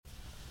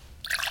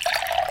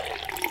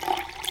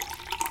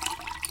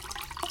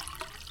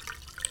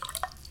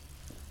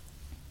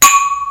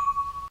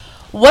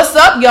What's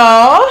up,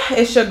 y'all?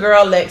 It's your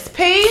girl Lex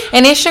P.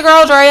 And it's your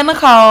girl Drea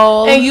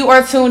Nicole. And you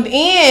are tuned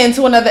in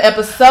to another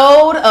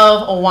episode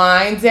of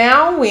Wind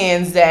Down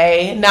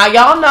Wednesday. Now,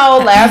 y'all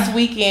know last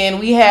weekend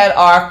we had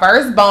our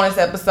first bonus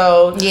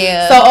episode.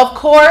 Yeah. So, of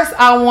course,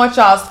 I want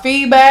y'all's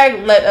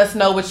feedback. Let us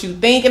know what you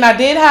think. And I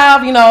did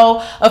have,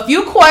 a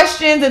few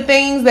questions and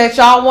things that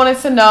y'all wanted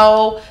to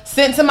know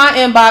sent to my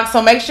inbox.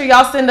 So, make sure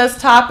y'all send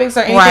us topics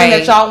or anything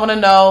that y'all want to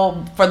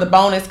know for the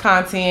bonus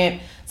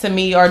content to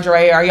me or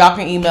Dre, or y'all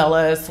can email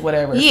us,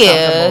 whatever.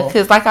 Yeah,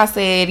 because like I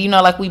said,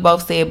 like we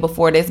both said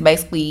before, that's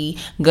basically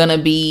gonna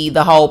be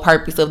the whole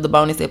purpose of the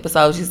bonus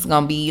episodes. Just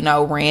gonna be,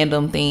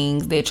 random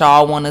things that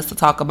y'all want us to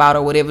talk about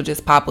or whatever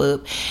just pop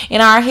up in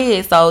our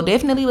head. So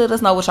definitely let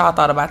us know what y'all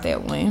thought about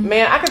that one.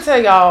 Man, I can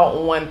tell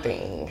y'all one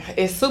thing.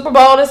 It's Super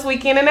Bowl this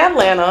weekend in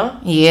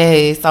Atlanta.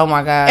 Yes, oh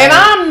my God. And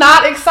I'm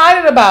not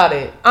excited about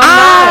it.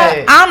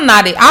 I'm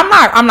not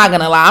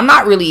gonna lie. I'm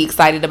not really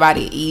excited about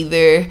it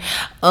either.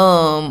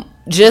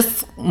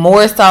 Just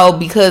more so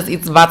because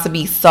it's about to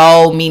be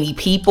so many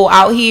people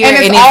out here, and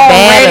it's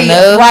bad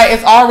enough. Right,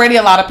 it's already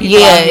a lot of people.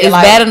 Yeah, it's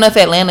bad enough.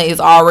 Atlanta is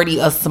already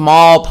a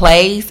small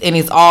place, and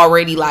it's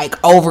already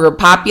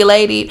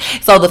overpopulated.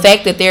 So the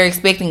fact that they're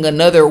expecting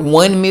another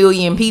 1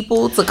 million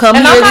people to come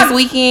here this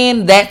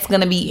weekend, that's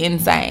gonna be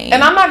insane.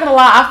 And I'm not gonna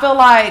lie, I feel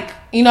like,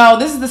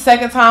 this is the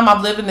second time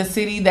I've lived in a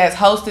city that's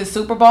hosted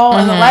Super Bowl.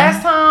 And the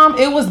last time,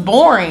 it was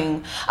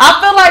boring.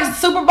 I feel like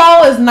Super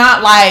Bowl is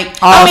not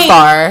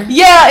All-Star.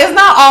 Yeah, it's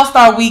not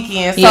All-Star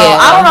weekend. So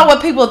I don't know what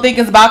people think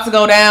is about to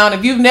go down.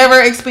 If you've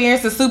never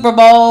experienced a Super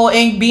Bowl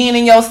and being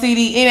in your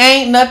city, it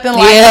ain't nothing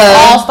like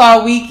an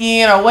All-Star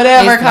weekend or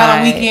whatever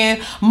of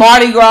weekend,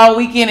 Mardi Gras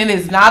weekend. And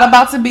it's not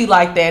about to be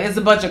like that. It's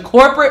a bunch of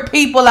corporate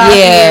people out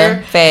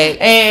here.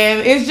 Fact.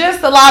 And it's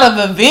just a lot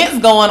of events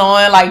going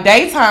on, like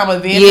daytime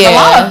events. Yeah. A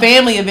lot of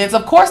family events.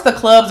 Of course the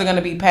clubs are going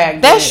to be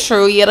packed. That's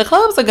true. Yeah, the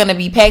clubs are going to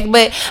be packed.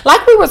 But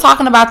like we were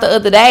talking about the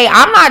other day,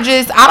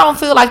 I don't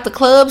feel like the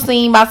club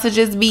scene about to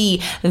just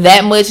be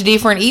that much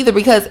different either,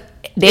 because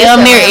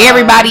damn near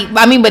everybody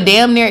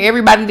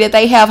that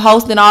they have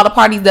hosting all the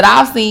parties that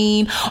I've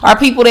seen are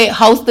people that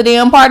host the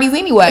damn parties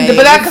anyway. But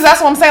because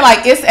that's what I'm saying,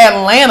 it's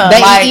Atlanta.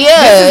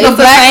 It's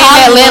the same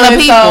Atlanta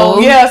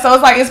people.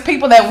 So it's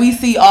people that we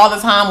see all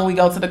the time when we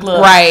go to the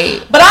club. Right.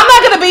 But I'm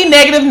not gonna be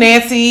negative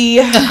Nancy.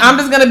 I'm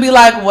just gonna be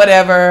like,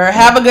 whatever,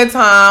 have a good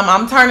time.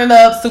 I'm turning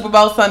up Super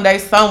Bowl Sunday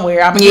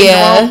somewhere. I'm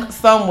getting drunk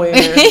somewhere.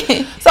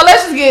 So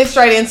let's just get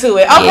straight into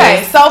it.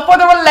 Okay, so for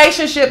the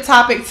relationship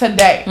topic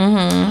today,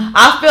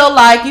 I feel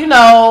like,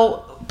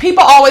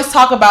 people always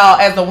talk about,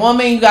 as a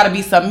woman, you got to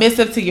be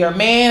submissive to your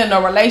man in a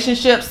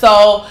relationship.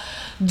 So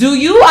do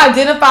you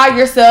identify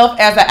yourself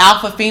as an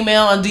alpha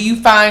female, and do you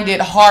find it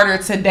harder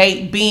to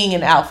date being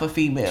an alpha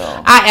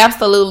female? I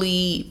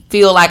absolutely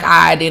feel like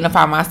I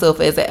identify myself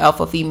as an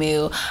alpha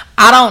female.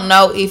 I don't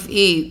know if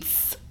it's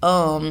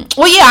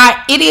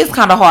it is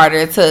kind of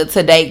harder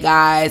to date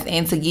guys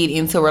and to get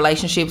into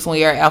relationships when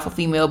you're an alpha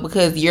female,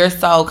 because you're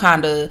so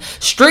kind of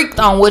strict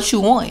on what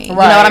you want. Right. You know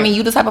what I mean?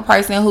 You the type of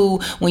person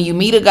who, when you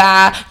meet a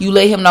guy, you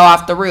let him know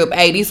off the rip,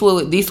 hey, this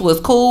was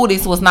cool,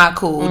 this was not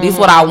cool, this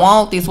what I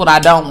want, this what I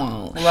don't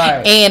want.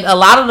 Right. And a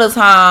lot of the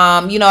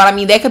time,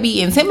 that could be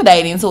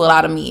intimidating to a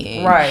lot of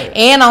men. Right.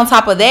 And on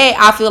top of that,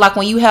 I feel like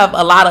when you have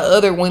a lot of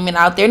other women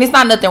out there, and it's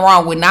not nothing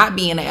wrong with not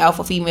being an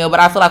alpha female, but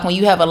I feel like when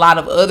you have a lot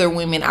of other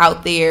women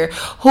out there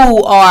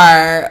who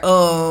are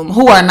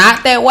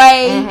not that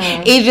way,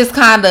 it just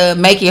kind of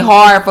make it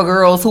hard for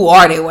girls who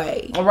are that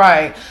way.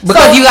 Right.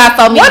 Because you got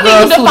so many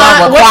girls who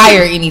don't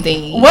require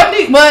anything. But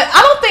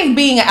I don't think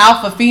being an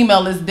alpha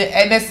female is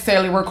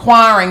necessarily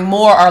requiring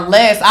more or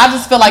less. I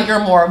just feel like you're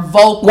more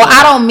vocal. Well,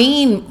 I don't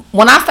mean,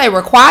 when I say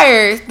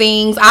require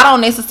things, I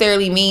don't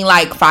necessarily mean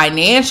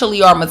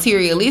financially or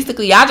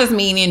materialistically. I just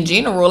mean in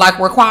general,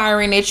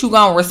 requiring that you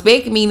gonna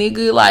respect me,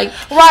 nigga. Right,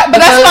 but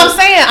that's what I'm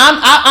saying.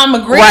 I'm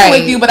agreeing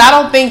with you, but I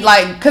don't think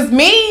because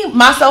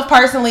myself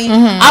personally,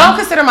 I don't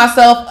consider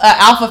myself an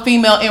alpha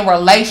female in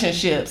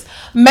relationships.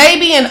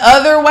 Maybe in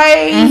other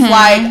ways,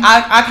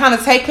 I kind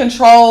of take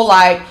control,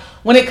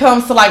 when it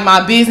comes to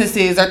my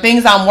businesses or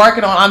things I'm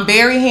working on. I'm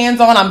very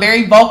hands-on. I'm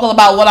very vocal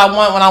about what I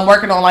want when I'm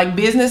working on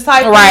business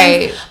type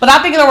things. But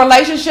I think in a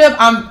relationship,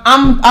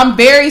 I'm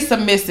very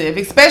submissive,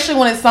 especially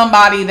when it's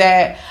somebody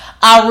that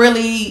I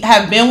really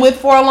have been with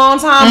for a long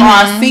time, or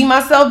I see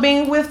myself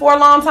being with for a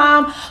long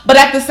time. But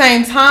at the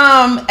same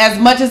time, as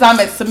much as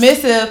I'm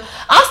submissive,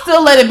 I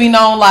still let it be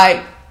known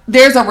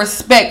there's a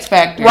respect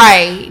factor.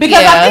 Right.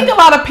 Because I think a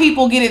lot of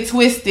people get it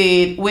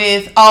twisted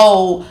with,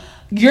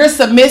 you're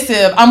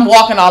submissive, I'm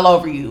walking all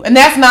over you. And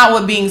that's not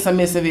what being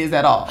submissive is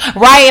at all.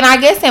 Right. And I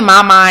guess in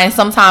my mind,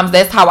 sometimes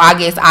that's how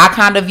I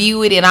kind of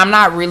view it. And I'm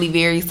not really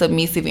very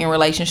submissive in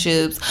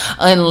relationships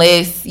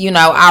unless,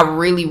 I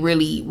really,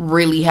 really,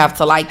 really have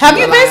to like you. Have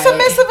you been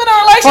submissive in a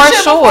relationship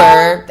For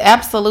sure. before?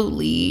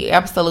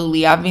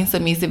 Absolutely. I've been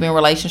submissive in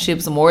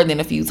relationships more than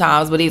a few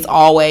times, but it's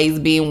always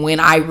been when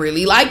I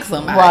really like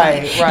somebody.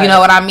 Right. You know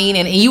what I mean?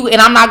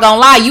 And I'm not gonna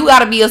lie, you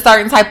gotta be a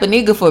certain type of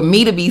nigga for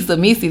me to be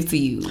submissive to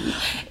you.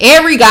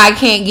 Every guy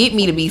can't get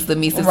me to be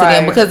submissive to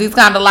them because it's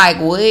kind of like,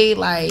 wait,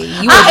 like you.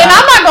 And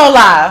I'm not gonna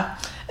lie.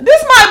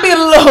 This might be a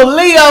little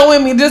Leo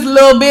with me, just a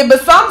little bit,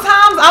 but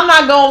sometimes I'm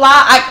not gonna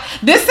lie.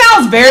 This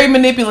sounds very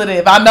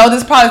manipulative. I know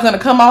this probably is gonna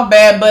come off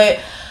bad, but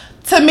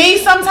to me,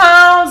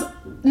 sometimes,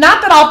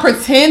 not that I'll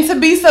pretend to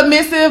be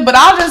submissive, but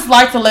I'll just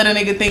like to let a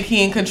nigga think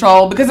he in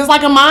control because it's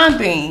like a mind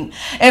thing.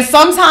 And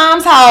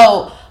sometimes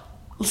how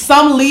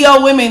some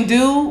Leo women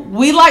do,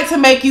 we like to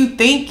make you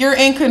think you're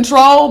in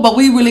control, but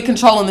we really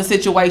controlling the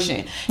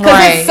situation. Because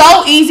it's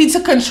so easy to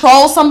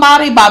control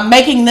somebody by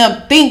making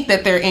them think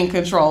that they're in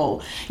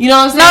control. You know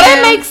what I'm saying? No,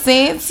 that makes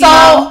sense.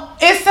 So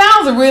it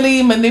sounds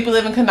really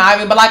manipulative and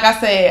conniving, but like I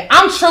said,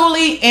 I'm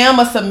truly am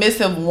a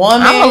submissive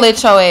woman. I'm gonna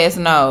let your ass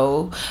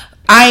know.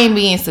 I ain't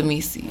being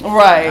submissive.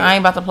 Right. I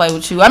ain't about to play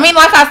with you. I mean,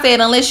 like I said,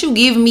 unless you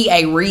give me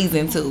a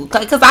reason to.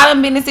 Because I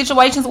done been in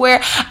situations where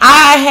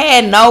I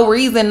had no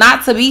reason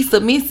not to be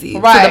submissive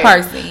to the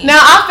person. Now,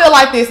 I feel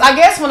like this. I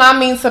guess when I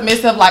mean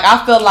submissive, like,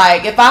 I feel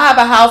like if I have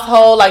a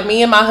household, like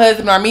me and my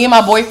husband or me and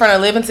my boyfriend are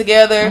living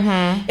together,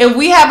 if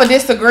we have a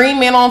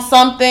disagreement on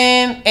something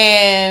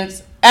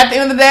and at the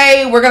end of the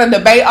day, we're going to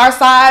debate our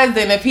sides,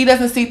 and if he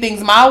doesn't see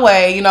things my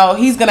way, you know,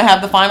 he's going to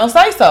have the final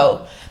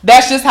say-so.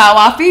 That's just how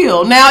I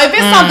feel. Now, if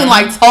it's something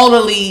like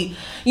totally,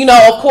 you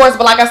know, of course,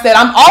 but like I said,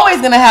 I'm always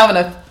going to have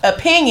an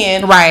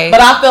opinion. Right.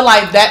 But I feel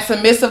like that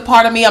submissive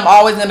part of me, I'm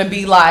always going to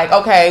be like,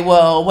 okay,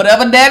 well,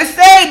 whatever daddy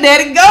say,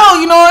 daddy go.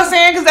 You know what I'm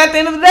saying? Because at the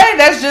end of the day,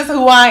 that's just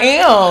who I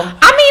am.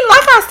 I mean,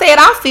 like I said,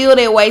 I feel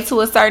that way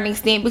to a certain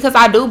extent because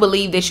I do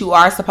believe that you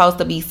are supposed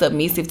to be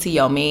submissive to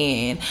your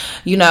man,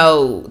 you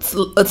know,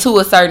 to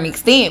a certain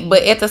extent.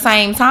 But at the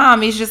same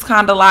time, it's just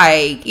kind of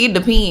like, it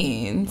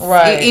depends.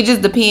 Right. It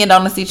just depends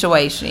on the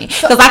situation.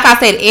 Because like I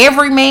said,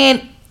 every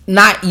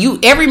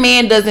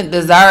man doesn't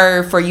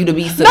deserve for you to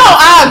be submissive. No,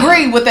 I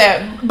agree with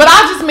that. But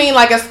I just mean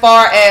like as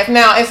far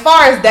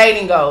as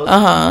dating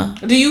goes,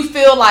 do you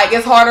feel like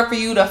it's harder for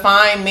you to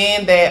find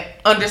men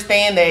that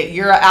understand that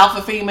you're an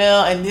alpha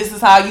female and this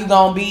is how you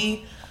gonna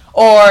be?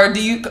 Or do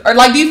you feel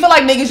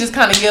like niggas just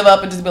kind of give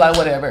up and just be like,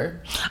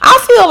 whatever?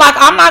 I feel like,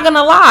 I'm not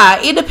gonna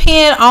lie, it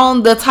depends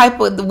on the type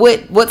of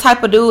what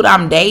type of dude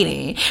I'm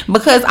dating,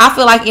 because I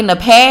feel like in the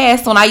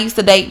past when I used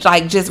to date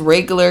like just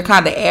regular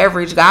kind of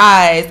average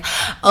guys,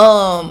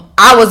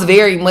 I was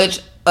very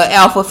much an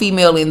alpha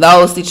female in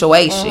those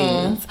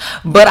situations.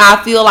 But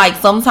I feel like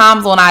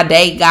sometimes when I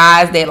date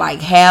guys that like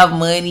have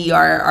money or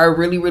are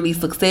really, really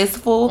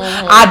successful,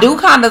 I do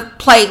kind of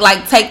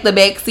take the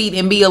back seat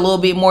and be a little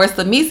bit more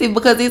submissive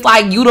because it's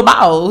like you the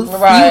boss.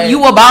 Right.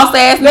 You a boss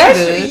ass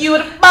nigga. You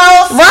the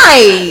boss.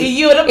 Right.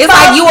 You the it's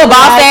boss. Like you a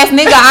boss ass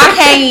nigga. I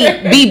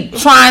can't be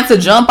trying to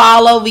jump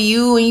all over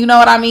you and you know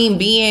what I mean,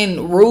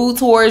 being rude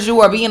towards you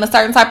or being a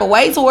certain type of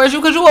way towards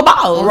you because you a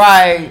boss.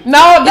 Right.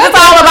 No, that's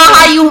all about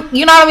how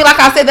you know what I mean? Like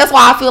I said, that's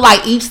why I feel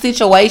like each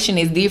situation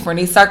is different.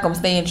 It's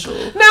circumstantial.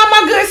 Now,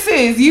 my good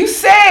sis, you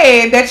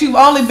said that you've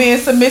only been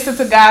submissive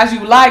to guys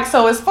you like,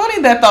 so it's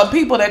funny that the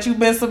people that you've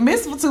been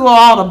submissive to are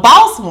all the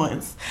boss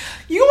ones.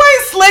 You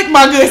ain't slick,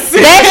 my good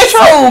sis. That's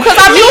true. Because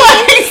I mean,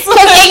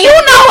 and you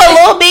know a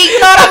little bit, you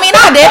know what I mean?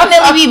 I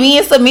definitely be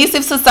being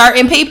submissive to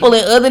certain people,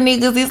 and other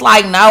niggas, it's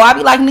like, no, I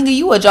be like, nigga,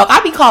 you a joke.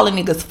 I be calling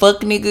niggas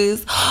fuck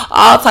niggas,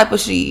 all type of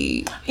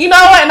shit. You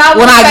know what? And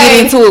when I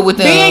get into it with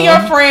them. Being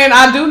your friend,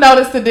 I do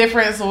notice the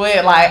difference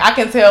with, like, I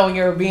can tell when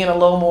you're being a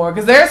little more,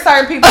 because there's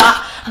certain people,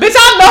 bitch,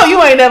 I know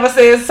you ain't never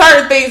said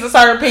certain things to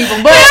certain people,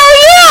 but hell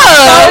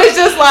yeah. So it's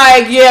just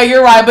like, yeah,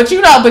 you're right, but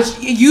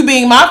you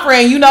being my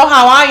friend, you know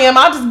how I am,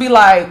 I'll just be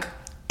like,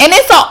 and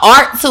it's an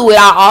art to it.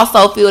 I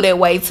also feel that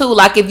way too.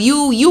 Like if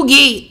you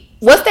get,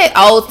 what's that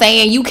old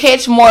saying? You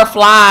catch more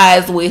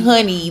flies with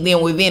honey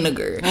than with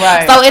vinegar.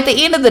 Right. So at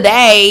the end of the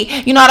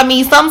day, you know what I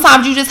mean?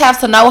 Sometimes you just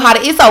have to know how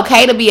to, it's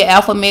okay to be an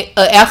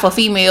alpha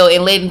female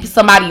and letting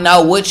somebody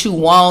know what you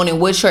want and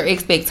what your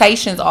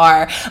expectations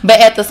are. But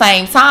at the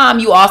same time,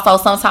 you also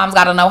sometimes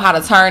got to know how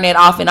to turn it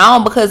off and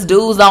on because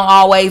dudes don't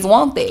always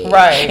want that.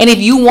 Right. And if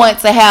you want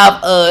to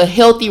have a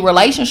healthy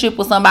relationship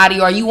with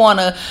somebody, or you want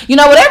to, you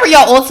know, whatever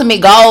your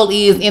ultimate goal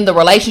is in the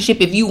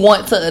relationship, if you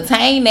want to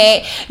attain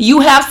that,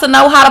 you have to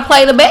know how to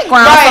play the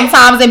background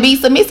sometimes and be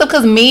submissive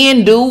because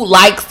men do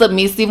like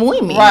submissive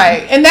women.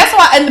 Right. And that's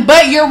why,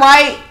 but you're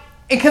right,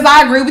 because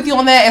I agree with you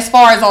on that as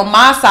far as on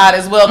my side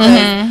as well.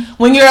 Because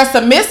when you're a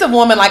submissive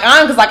woman like I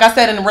am, because like I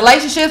said, in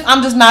relationships,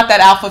 I'm just not that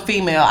alpha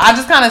female. I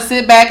just kind of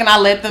sit back and I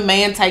let the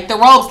man take the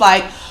ropes.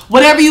 Like,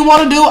 whatever you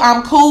want to do,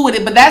 I'm cool with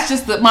it. But that's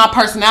just my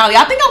personality.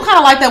 I think I'm kind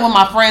of like that with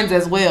my friends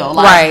as well.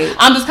 Like, right.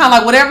 I'm just kind of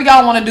like, whatever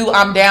y'all want to do,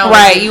 I'm down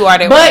right, with it. You are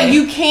that but way.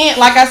 You can't,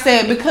 like I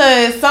said,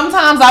 because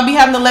sometimes I'll be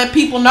having to let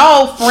people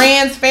know,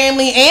 friends,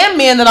 family, and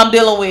men that I'm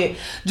dealing with.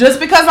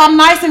 Just because I'm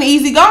nice and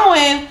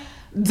easygoing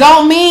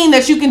don't mean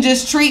that you can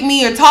just treat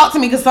me or talk to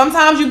me, because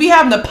sometimes you be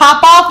having to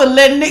pop off and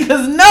let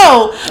niggas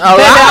know. Oh,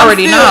 I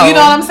already know. You know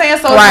what I'm saying?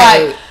 So right.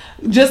 It's like,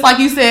 just like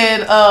you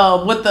said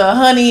with the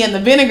honey and the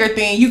vinegar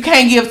thing, you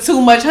can't give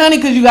too much honey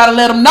because you got to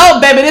let them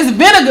know, baby, this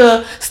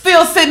vinegar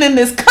still sitting in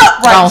this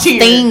cup right here.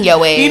 Don't sting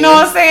your ass. You know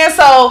what I'm saying?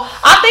 So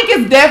I think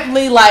it's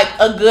definitely like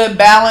a good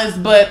balance,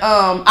 but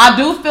I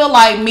do feel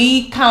like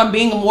me kind of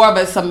being more of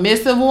a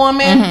submissive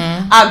woman,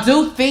 I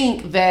do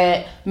think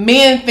that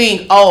men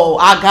think, oh,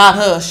 I got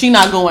her, she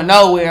not going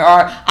nowhere,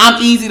 or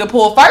I'm easy to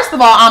pull. First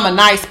of all, I'm a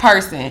nice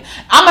person.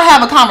 I'm going to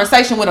have a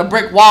conversation with a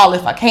brick wall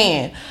if I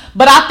can.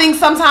 But I think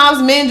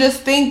sometimes men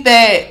just think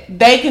that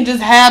they can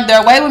just have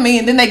their way with me,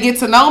 and then they get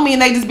to know me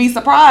and they just be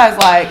surprised.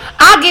 Like,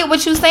 I get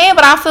what you're saying,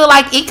 but I feel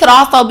like it could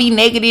also be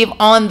negative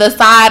on the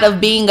side of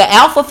being an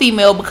alpha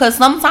female, because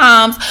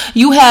sometimes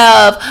you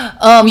have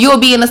you'll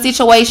be in a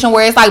situation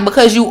where it's like,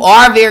 because you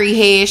are very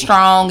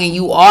headstrong and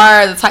you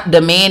are the type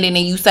demanding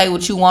and you say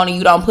what you want and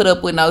you don't put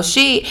up with no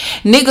shit,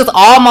 niggas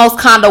almost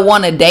kind of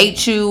want to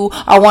date you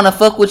or want to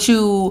fuck with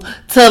you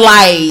to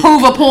like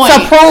prove a point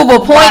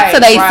to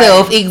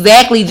themselves. Right.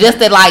 Exactly. Just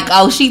that, like,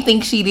 oh, she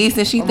thinks she this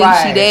and she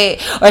thinks she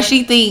that, or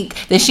she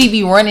think that she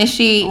be running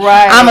shit.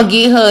 Right. I'ma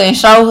get her and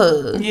show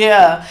her.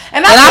 Yeah,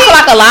 and I feel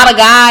like a lot of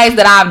guys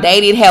that I've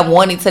dated have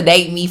wanted to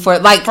date me for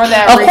that.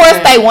 Of course,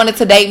 they wanted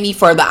to date me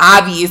for the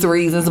obvious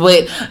reasons,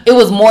 but it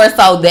was more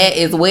so that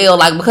as well,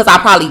 like because I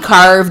probably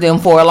curved them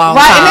for a long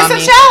time. Right, and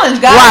it's a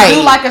challenge. Guys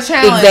do like a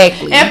challenge.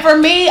 Exactly. And for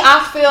me,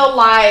 I feel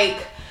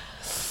like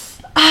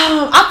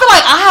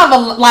I have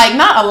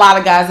not a lot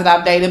of guys that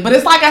I've dated, but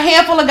it's like a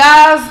handful of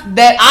guys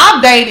that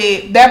I've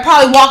dated that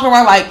probably walking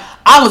around like,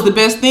 I was the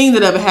best thing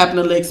that ever happened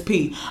to Lex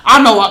P.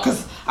 I know,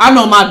 because I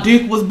know my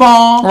dick was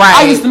bomb. Right.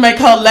 I used to make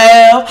her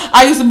laugh.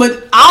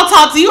 But I'll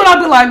talk to you and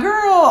I'll be like,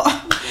 girl,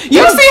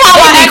 you see how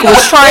my dick was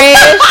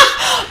trash.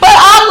 But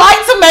I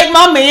like to make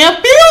my man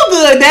feel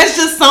good. That's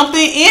just something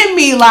in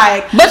me,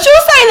 like. But you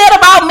say that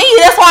about me.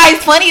 That's why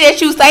it's funny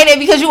that you say that,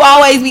 because you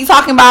always be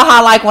talking about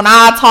how, like, when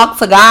I talk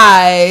to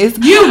guys,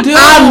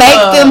 I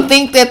make them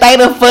think that they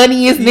the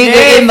funniest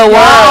nigga in the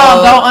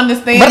world. Don't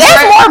understand.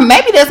 But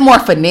maybe that's more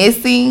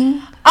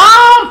finessing.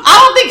 I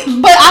don't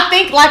think, but I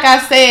think, like I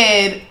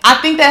said, I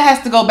think that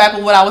has to go back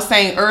with what I was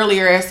saying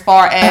earlier, as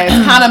far as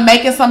kind of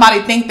making somebody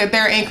think that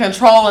they're in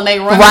control and they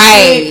run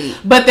it,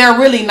 but they're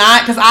really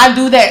not. Because I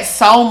do that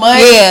so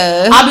much.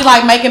 Yeah, I'll be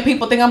like making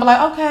people think, I'm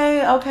like,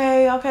 okay,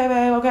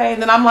 babe, okay,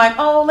 and then I'm like,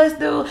 oh, let's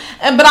do,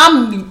 but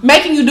I'm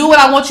making you do what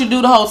I want you to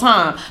do the whole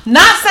time.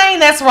 Not saying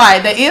that's right.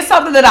 There is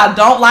something that I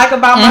don't like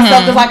about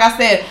myself, because, like I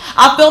said,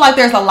 I feel like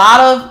there's a lot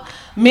of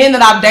men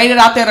that I've dated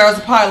out there that was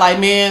probably like,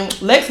 man,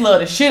 Lex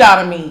loved the shit out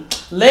of me.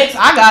 Lex,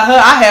 I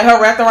had her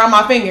wrapped around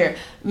my finger.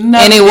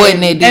 And it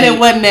wasn't that deep. And it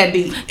wasn't that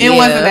deep. It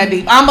wasn't that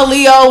deep. I'm a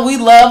Leo. We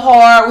love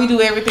hard. We do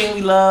everything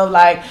we love.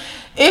 Like,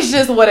 it's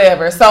just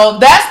whatever. So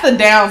that's the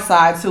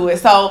downside to it.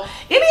 So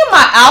any of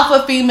my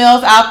alpha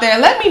females out there,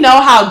 let me know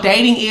how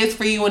dating is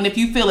for you and if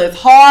you feel it's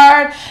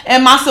hard.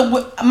 And my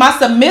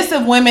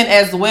submissive women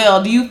as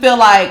well. Do you feel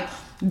like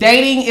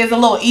dating is a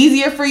little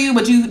easier for you,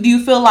 but do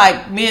you feel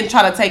like men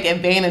try to take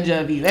advantage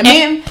of you? And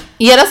men,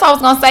 yeah, that's what I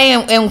was gonna say.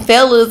 And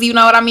fellas, you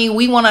know what I mean?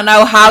 We want to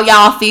know how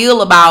y'all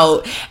feel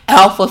about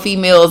alpha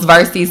females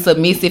versus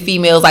submissive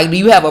females. Like, do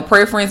you have a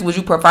preference? Would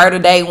you prefer to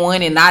date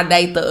one and not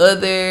date the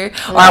other?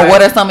 Right. Or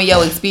what are some of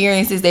your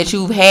experiences that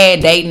you've had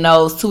dating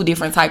those two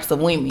different types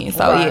of women?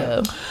 So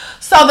yeah.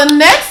 So the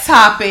next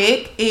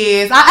topic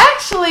is,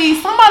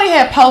 somebody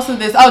had posted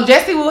this. Oh,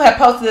 Jessie Woo had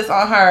posted this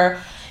on her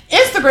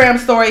Instagram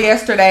story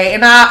yesterday,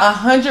 and I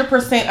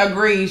 100%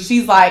 agree.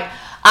 She's like,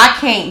 I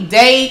can't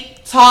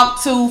date,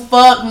 talk to,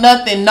 fuck,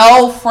 nothing,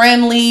 no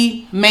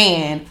friendly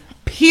man,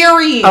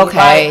 period.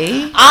 Okay.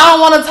 Like, I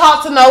don't want to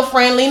talk to no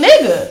friendly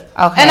nigga.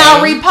 Okay. And I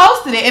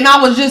reposted it, and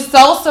I was just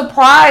so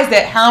surprised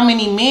at how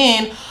many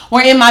men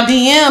were in my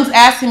DMs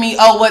asking me,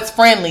 oh, what's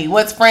friendly?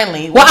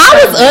 Well,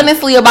 I was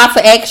honestly about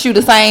to ask you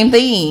the same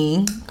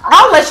thing.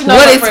 I'll let you know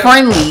what is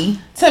friendly.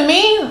 To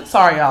me,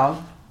 sorry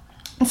y'all.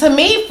 To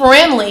me,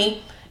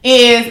 friendly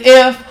is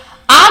if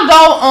I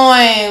go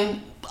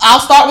on, I'll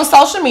start with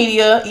social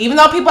media. Even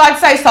though people like to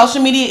say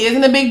social media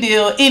isn't a big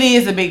deal, it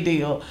is a big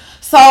deal.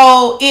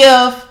 So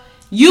if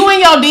you and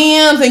your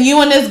DMs and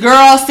you and this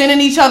girl sending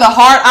each other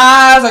heart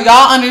eyes, or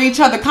y'all under each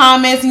other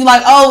comments and you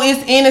like, oh,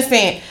 it's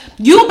innocent,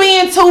 you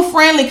being too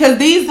friendly, because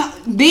these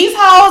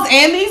hoes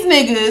and these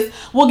niggas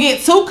will get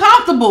too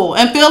comfortable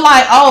and feel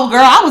like, oh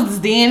girl, I was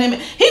just DMing him.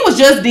 He was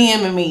just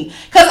DMing me.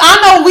 Because I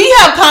know we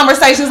have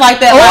conversations like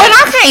that. Oh, and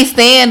I can't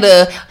stand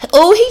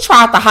he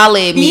tried to holler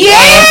at me.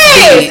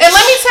 Yes. And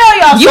let me tell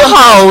y'all, you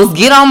hoes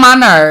get on my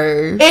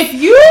nerves. If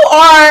you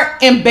are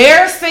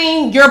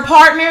embarrassing your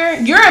partner,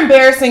 you're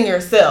embarrassing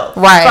yourself.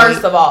 Right.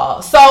 First of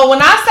all. So when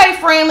I say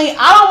friendly,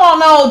 I don't want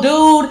no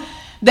dude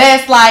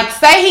that's like,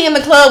 say he in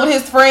the club with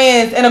his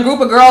friends and a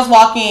group of girls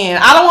walk in.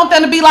 I don't want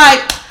them to be like,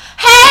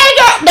 hey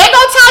They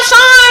go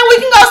Tyshawn. We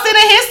can go sit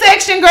in his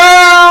section,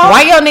 girl.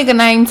 Why your nigga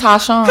name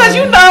Tyshawn? Cause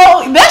you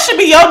know that should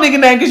be your nigga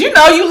name. Cause you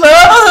know you love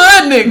a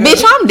hood nigga.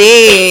 Bitch, I'm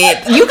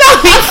dead. You got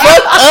me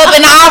fucked up.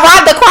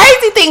 And the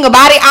crazy thing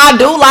about it, I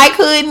do like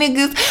hood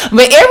niggas,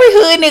 but every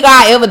hood nigga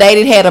I ever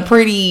dated had a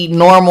pretty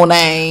normal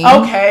name.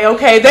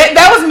 Okay.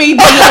 That was me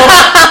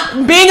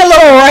being a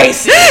little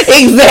racist.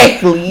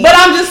 Exactly. But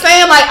I'm just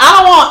saying, like,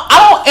 I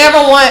don't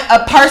ever want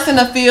a person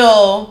to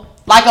feel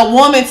like a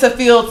woman to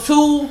feel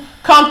too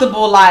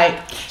comfortable, like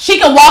she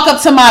can walk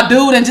up to my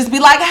dude and just be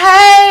like,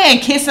 hey,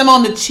 and kiss him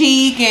on the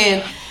cheek,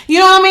 and you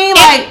know what I mean?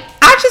 Like,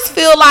 I just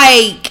feel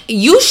like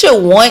you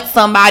should want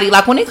somebody,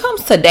 like when it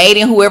comes to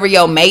dating, whoever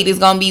your mate is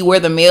going to be,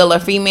 whether male or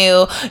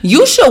female,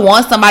 you should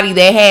want somebody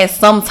that has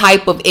some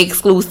type of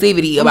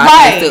exclusivity about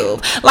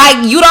yourself.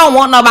 Like, you don't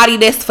want nobody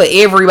that's for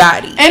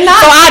everybody. And so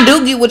I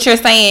do get what you're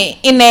saying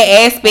in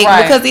that aspect,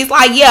 because it's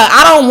like, yeah,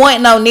 I don't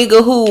want no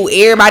nigga who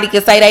everybody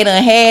could say they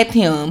done had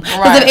him.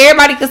 Because if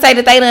everybody could say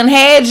that they done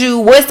had you,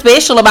 what's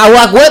special about,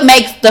 like, what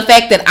makes the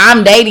fact that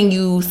I'm dating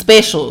you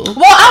special?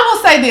 Well, I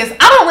will say this.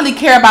 I don't really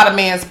care about a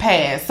man's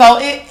past. So,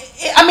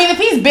 I mean, if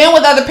he's been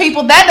with other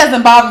people, that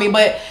doesn't bother me.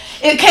 But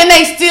can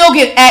they still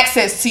get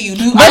access to you?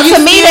 But to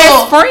me,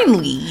 that's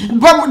friendly.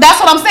 But that's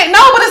what I'm saying.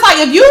 No, but it's like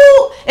if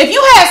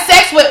you had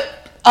sex with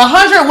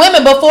 100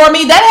 women before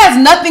me, that has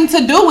nothing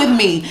to do with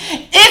me.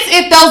 It's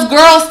if those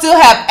girls still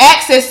have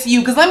access to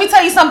you. Because let me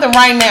tell you something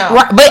right now.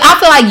 Right, but I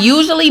feel like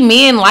usually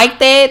men like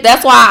that.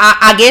 That's why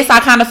I guess I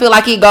kind of feel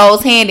like it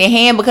goes hand in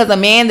hand, because a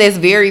man that's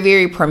very,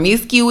 very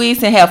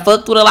promiscuous and have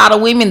fucked with a lot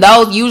of women,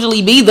 those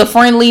usually be the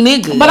friendly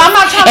niggas. But I'm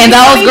not trying to be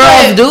funny. And those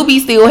girls do be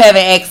still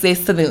having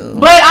access to them.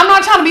 But I'm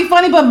not trying to be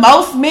funny, but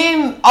most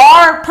men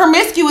are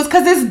promiscuous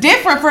because it's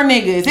different for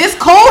niggas. It's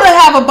cool to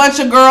have a bunch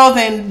of girls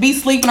and be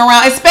sleeping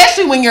around,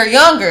 especially when you're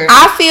young.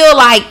 I feel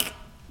like,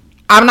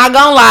 I'm not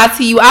gonna lie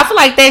to you, I feel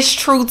like that's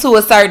true to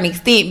a certain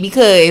extent,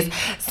 because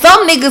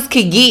some niggas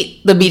can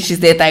get the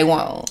bitches that they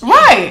want.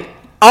 Right.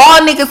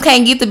 All niggas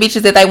can't get the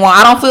bitches that they want.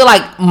 I don't feel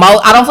like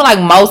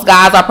most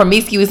guys are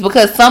promiscuous,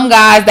 because some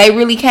guys, they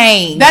really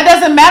can't. That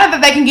doesn't matter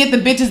that they can get the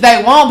bitches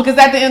they want, because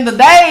at the end of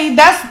the day,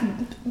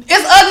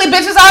 it's ugly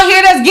bitches out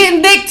here that's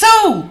getting dick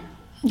too.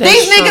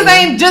 These niggas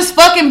ain't just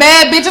fucking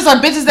bad bitches or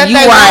bitches that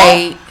they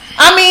want.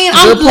 I mean,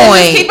 I'm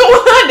just keep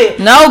it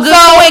 100. No, good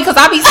point, because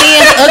I be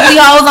seeing ugly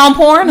hoes on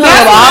Pornhub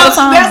all the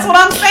time. That's what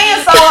I'm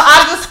saying. So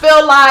I just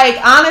feel like,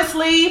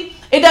 honestly,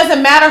 it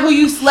doesn't matter who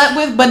you slept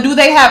with, but do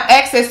they have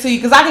access to you?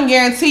 Because I can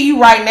guarantee you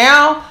right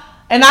now,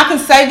 and I can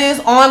say this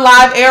on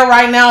live air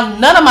right now,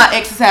 none of my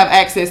exes have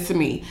access to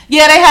me.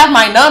 Yeah, they have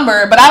my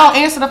number, but I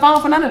don't answer the phone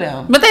for none of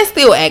them. But they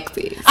still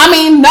active. I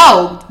mean,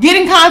 no. Get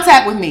in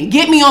contact with me.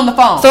 Get me on the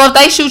phone. So if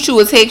they shoot you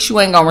a text, you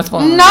ain't gonna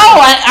respond? No,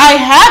 I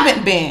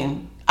haven't been.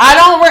 I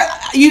don't.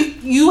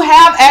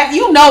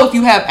 You know if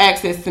you have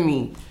access to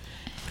me.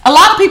 A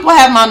lot of people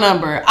have my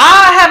number.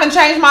 I haven't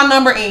changed my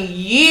number in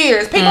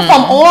years. People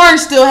from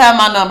Orange still have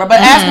my number, but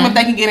ask them if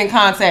they can get in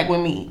contact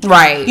with me.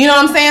 Right. You know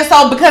what I'm saying?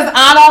 So because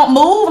I don't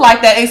move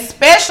like that,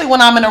 especially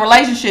when I'm in a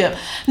relationship.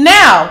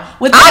 Now,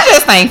 I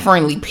just ain't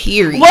friendly.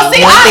 Period. Well,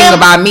 see,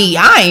 about me,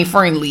 I ain't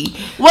friendly.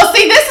 Well,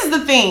 see, this is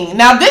the thing.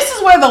 Now, this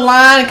is where the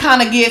line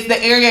kind of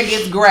the area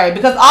gets gray,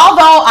 because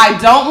although I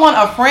don't want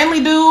a friendly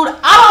dude,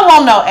 I don't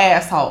want no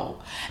asshole.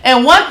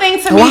 And one thing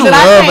to me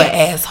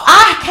that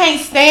I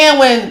can't stand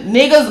when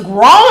niggas,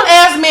 grown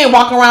ass men,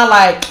 walk around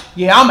like,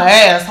 yeah, I'm an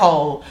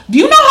asshole. Do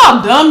you know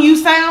how dumb you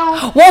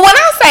sound? Well, when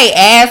I say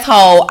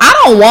asshole,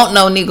 I don't want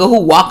no nigga who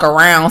walk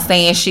around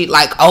saying shit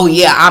like, oh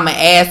yeah, I'm an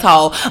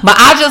asshole. But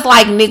I just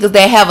like niggas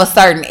that have a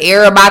certain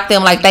air about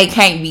them, like they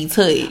can't be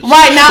touched.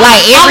 Right now,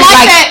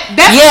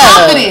 that's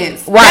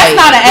confidence. Right. That's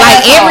not an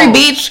asshole. Like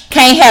every bitch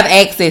can't have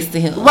access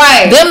to him.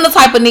 Right. Them the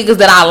type of niggas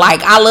that I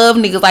like. I love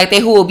niggas like that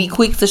who will be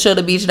quick to shut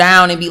a bitch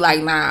down and be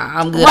like, nah,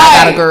 I'm good.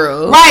 I got a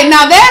girl. Right.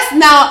 Now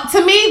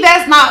to me,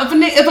 that's not,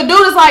 if a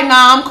dude is like,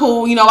 nah, I'm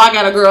cool, you know, I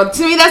got a girl.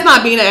 To me, that's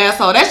not being an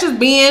asshole. That's just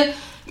being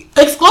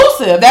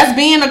exclusive. That's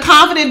being a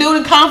confident dude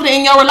and confident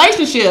in your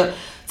relationship.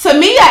 To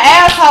me, an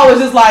asshole is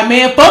just like,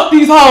 man, fuck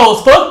these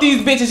hoes, fuck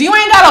these bitches. You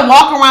ain't gotta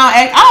walk around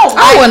act.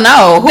 I would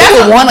know. Who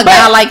would want a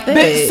guy like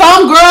that?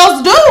 Some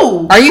girls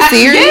do. Are you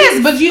serious?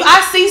 Yes, but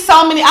I've seen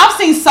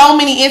so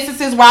many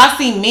instances where I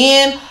see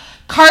men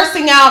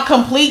cursing out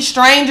complete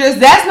strangers.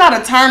 That's not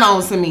a turn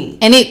on to me.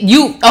 And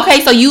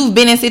so you've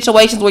been in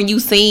situations where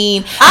you've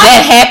seen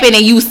that happen,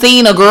 and you've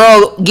seen a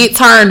girl get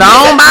turned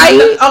on by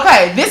it?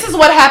 Okay, this is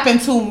what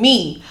happened to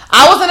me.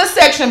 I was in a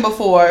section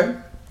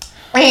before,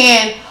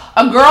 and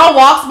a girl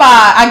walks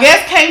by, I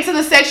guess came to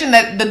the section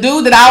that the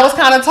dude that I was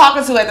kind of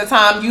talking to at the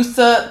time used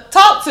to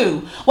talk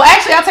to. Well,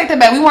 actually, I'll take that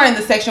back. We weren't in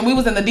the section. We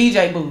was in the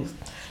DJ booth,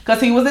 because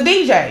he was a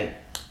DJ.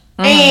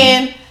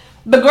 And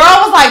the girl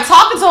was like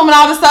talking to him and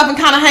all this stuff and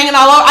kind of hanging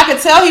all over. I could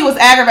tell he was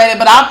aggravated,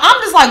 but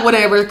I'm just like,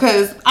 whatever,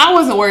 because I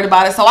wasn't worried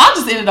about it. So I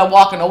just ended up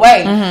walking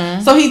away.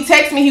 So he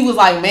texted me. He was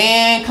like,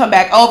 man, come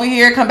back over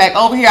here.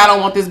 I don't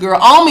want this girl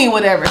on me,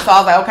 whatever. So I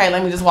was like, okay,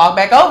 let me just walk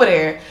back over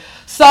there.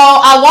 So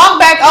I walked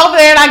back over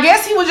there, and I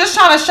guess he was just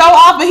trying to show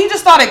off, but he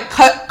just started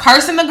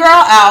cursing the girl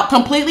out,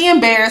 completely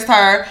embarrassed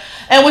her,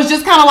 and was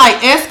just kind of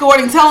like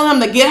escorting, telling him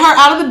to get her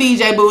out of the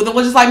DJ booth, and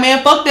was just like,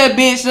 man, fuck that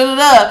bitch, da da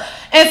da.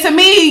 And to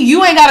me,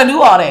 you ain't got to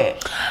do all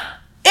that.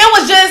 It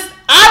was just,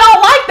 I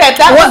don't like that.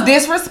 That was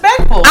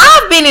disrespectful.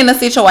 I've been in a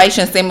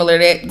situation similar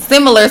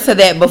to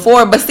that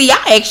before, but see,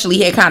 I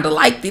actually had kind of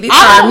liked it. It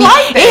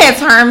had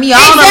turned me on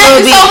a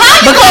little bit. So how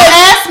you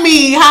gonna ask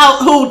me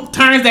who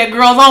turns that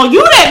girl on? You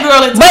that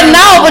girl that turns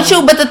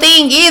but the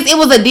thing is, it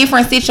was a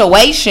different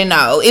situation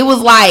though. It was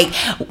like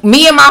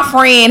me and my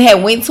friend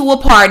had went to a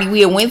party.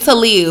 We had went to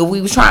live.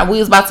 We was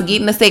about to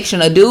get in the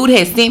section. A dude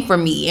had sent for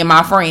me and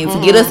my friend to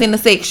get us in the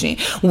section.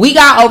 We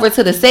got over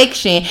to the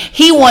section.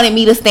 He wanted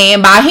me to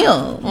stand by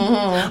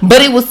him. But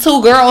it was two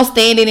girls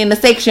standing in the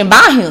section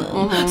by him.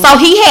 So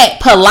he had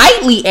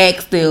politely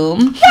asked them,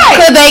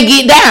 could they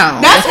get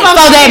down? That's what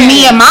so that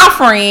me and my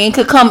friend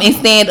could come and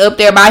stand up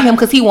there by him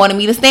because he wanted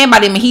me to stand by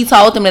them, and he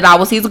told them that I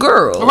was his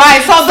girl.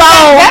 Right. So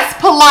that's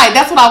polite.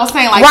 That's what I was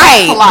saying. Like,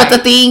 right. But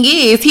the thing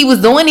is, he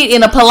was doing it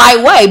in a polite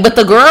way. But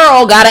the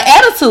girl got an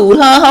attitude.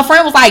 Her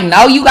friend was like,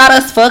 no, you got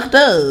us fucked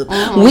up.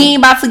 We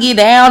ain't about to get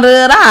down.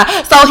 Da, da,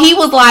 da. So he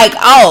was like,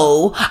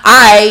 oh, all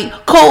right,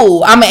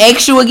 cool. I'm going to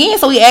ask you again.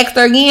 So he asked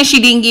her again. She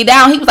didn't get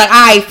down. He was like,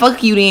 all right,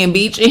 fuck you then,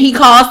 bitch. And he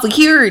called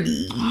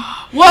security.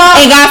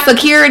 And got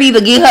security to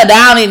get her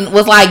down, and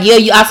was like, yeah,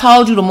 I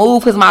told you to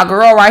move because my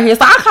girl right here.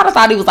 So I kind of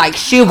thought he was like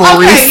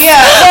chivalrous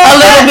a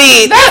little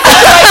bit. That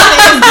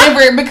situation is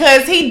different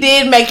because he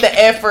did make the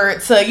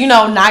effort to,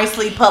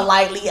 nicely,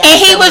 politely. And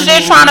he was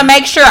just trying to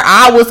make sure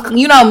I was,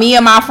 me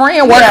and my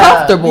friend were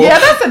comfortable. Yeah,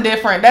 that's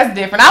different.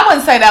 I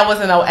wouldn't say that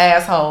wasn't no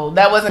asshole.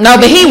 That wasn't. No,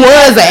 but he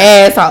was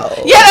an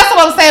asshole. Yeah, that's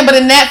what I'm saying. But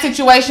in that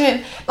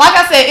situation, like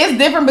I said, it's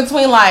different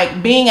between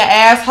like being an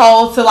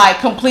asshole to like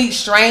complete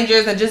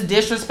strangers and just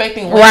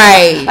disrespecting women.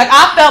 Right. Like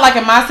I felt like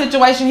in my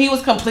situation, he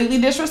was completely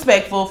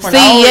disrespectful for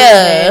no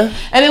reason.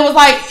 And it was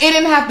like, it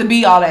didn't have to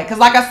be all that. Because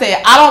like I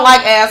said, I don't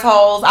like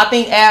assholes. I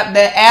think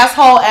the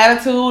asshole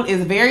attitude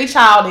is very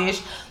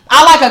childish.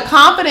 I like a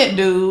confident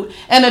dude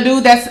and a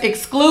dude that's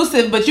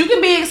exclusive, but you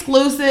can be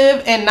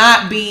exclusive and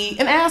not be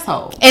an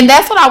asshole. And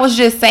that's what I was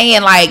just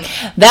saying. Like,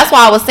 that's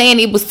why I was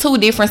saying it was two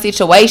different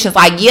situations.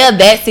 Like, yeah,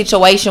 that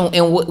situation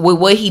and with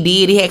what he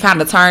did, it had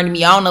kind of turned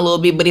me on a little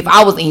bit. But if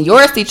I was in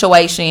your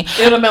situation,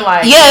 it would have been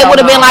like, it would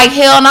have been like,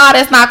 hell no,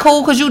 that's not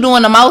cool because you're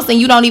doing the most and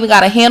you don't even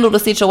got to handle the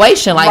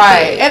situation like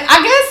that. Right. And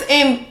I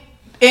guess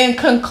in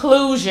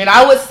conclusion,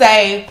 I would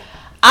say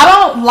I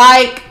don't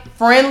like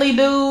friendly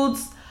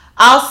dudes.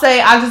 I'll say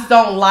I just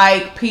don't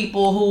like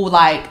people who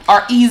like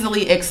are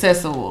easily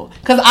accessible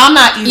because I'm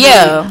not easily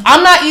accessible.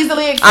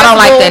 I don't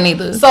like that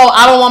neither. So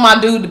I don't want my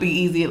dude to be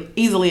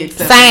easily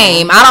accessible.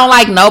 Same. I don't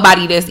like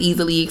nobody that's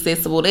easily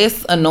accessible.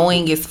 That's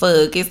annoying as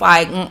fuck. It's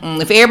like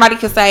if everybody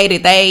can say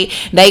that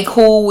they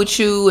cool with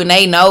you and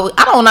they know,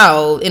 I don't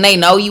know, and they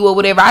know you or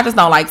whatever. I just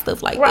don't like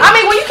stuff like that. I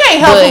mean, well, you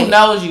can't help who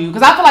knows you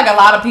because I feel like a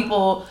lot of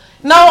people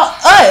know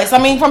us. I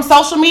mean, from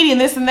social media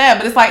and this and that,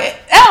 but it's like, it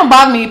don't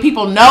bother me if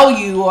people know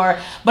you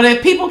but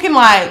if people can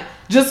like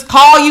just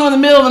call you in the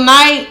middle of the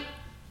night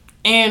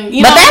and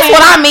but that's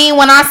what I mean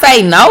when I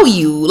say know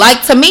you.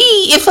 Like, to me,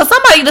 if for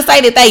somebody to say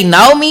that they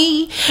know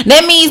me,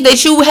 that means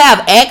that you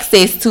have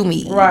access to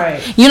me. Right.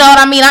 You know what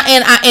I mean?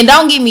 And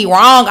don't get me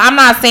wrong, I'm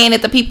not saying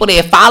that the people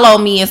that follow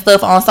me and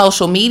stuff on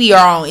social media or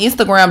on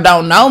Instagram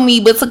don't know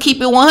me, but to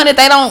keep it 100,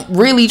 they don't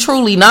really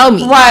truly know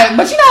me. Right.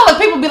 But like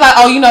people be like,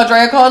 oh, you know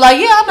Drea Cole? Like,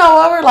 yeah, I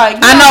know her. Like,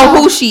 I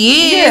know who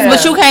she is,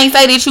 but you can't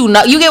say that you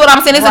know. You get what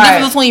I'm saying? It's a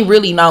difference between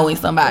really knowing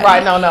somebody.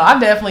 Right. No, I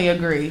definitely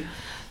agree.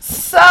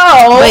 So,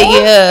 but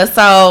yeah,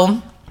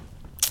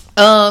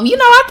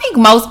 I think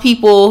most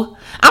people,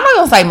 I'm not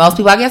gonna say most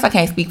people, I guess I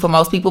can't speak for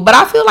most people, but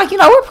I feel like,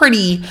 we're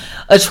pretty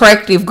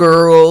attractive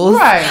girls.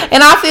 Right.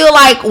 And I feel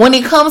like when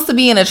it comes to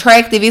being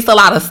attractive, it's a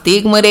lot of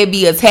stigma that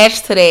be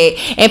attached to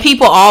that. And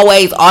people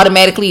always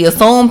automatically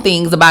assume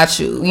things about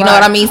you. You know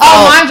what I mean? So,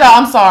 mind y'all,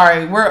 I'm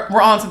sorry. We're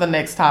on to the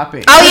next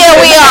topic. Oh yeah,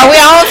 we are.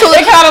 We're on to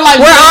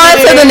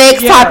the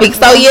next topic.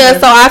 So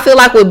so I feel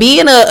like with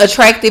being an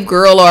attractive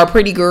girl or a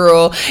pretty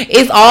girl,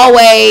 it's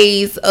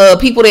always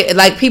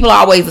people are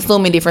always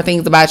assuming different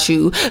things about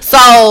you.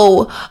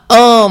 So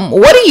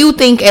what do you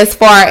think as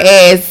far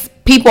as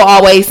people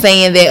always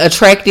saying that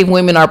attractive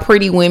women or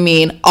pretty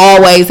women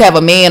always have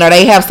a man, or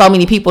they have so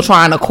many people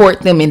trying to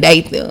court them and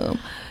date them?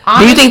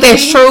 Honestly, do you think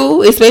that's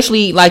true,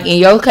 especially like in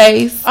your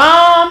case?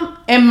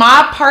 In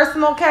my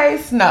personal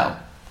case, no.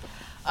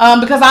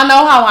 Because I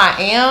know how I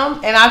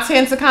am, and I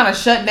tend to kind of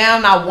shut down,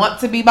 and I want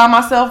to be by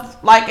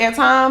myself, like, at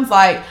times.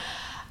 Like,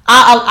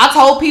 I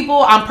told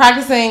people I'm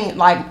practicing,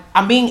 like,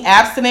 I'm being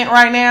abstinent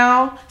right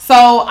now.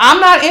 So, I'm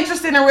not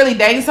interested in really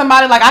dating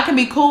somebody. Like, I can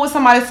be cool with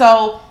somebody.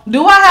 So,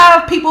 do I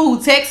have people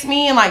who text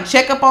me and, like,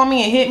 check up on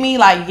me and hit me?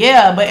 Like,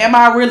 yeah. But am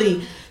I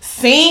really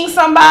seeing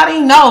somebody.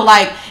 No,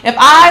 like if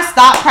I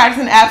stop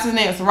practicing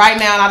abstinence right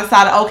now and I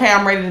decided, okay,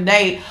 I'm ready to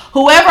date,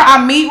 whoever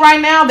I meet right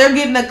now, they're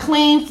getting a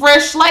clean,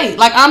 fresh slate.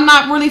 Like I'm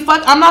not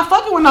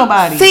fucking with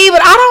nobody. See,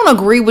 but I don't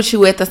agree with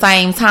you at the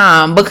same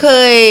time,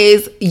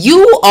 because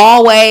you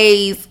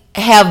always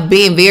have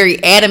been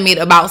very adamant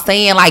about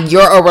saying like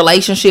you're a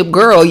relationship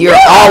girl. You're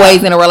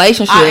always in a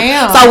relationship. I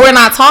am. So we're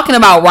not talking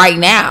about right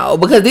now,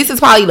 because this is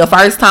probably the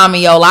first time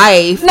in your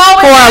life for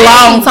a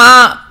long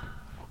time.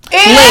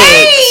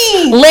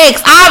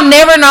 Lex, I've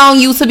never known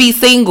you to be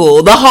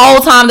single the whole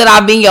time that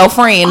I've been your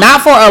friend.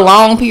 Not for a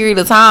long period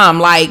of time.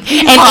 Like,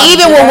 and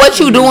even with what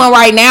you doing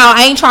right now,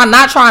 I ain't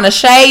not trying to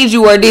shade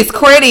you or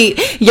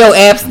discredit your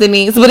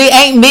abstinence, but it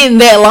ain't been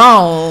that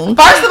long.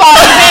 First of all,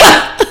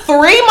 it's been 3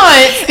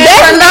 months.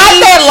 That's not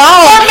that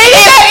long. For me,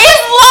 that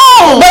is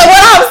long. But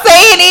what I'm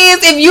saying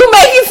is, if you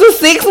make it to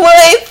 6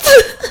 months,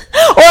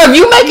 or if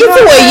you make it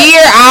to a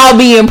year, I'll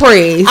be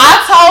impressed.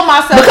 I told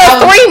myself,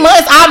 because 3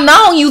 months, I've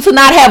known you to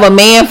not have a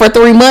man for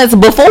 3 months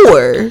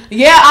before.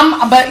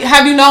 Yeah, but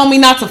have you known me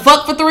not to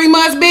fuck for 3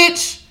 months,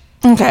 bitch?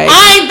 Okay.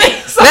 I ain't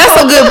think so.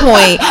 That's a good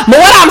point. But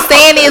what I'm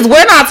saying is,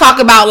 we're not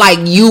talking about like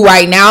you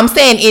right now. I'm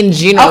saying in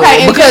general.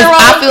 Okay, because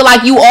I feel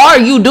like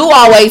you do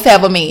always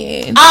have a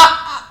man.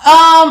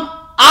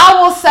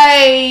 I will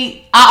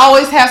say I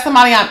always have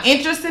somebody I'm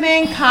interested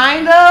in,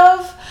 kind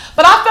of.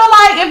 But I feel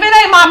like if it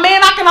ain't my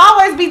man, I can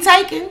always be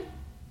taken.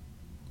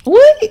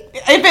 What?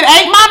 If it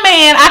ain't my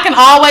man, I can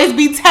always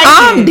be taken.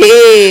 I'm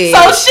dead.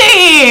 So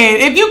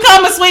shit, if you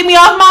come and sweep me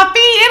off my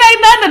feet, it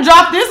ain't nothing to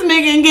drop this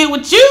nigga and get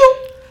with you.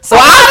 So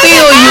I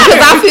feel you,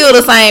 because I feel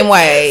the same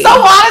way. So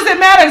why does it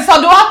matter? So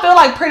do I feel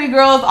like pretty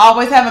girls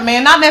always have a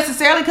man? Not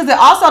necessarily, because it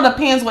also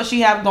depends what she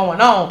have going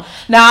on.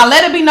 Now, I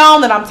let it be known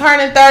that I'm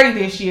turning 30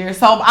 this year,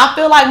 so I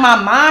feel like my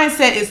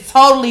mindset is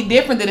totally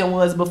different than it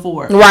was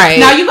before. Right.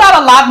 Now, you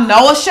got a lot,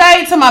 no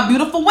shade to my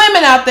beautiful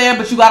women out there,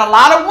 but you got a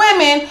lot of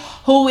women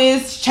who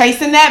is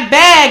chasing that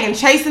bag and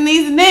chasing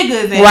these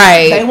niggas.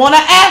 And they want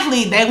an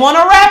athlete, they want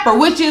a rapper,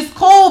 which is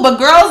cool, but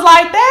girls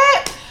like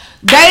that,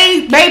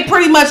 they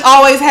pretty much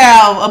always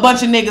have a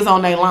bunch of niggas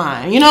on their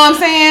line. You know what I'm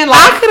saying? Like,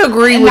 I could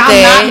agree with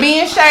that. I'm not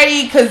being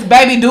shady, because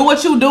baby, do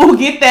what you do,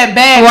 get that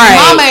bag. Right.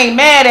 Mama ain't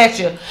mad at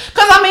you.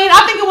 Because I mean,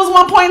 I think it was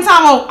one point in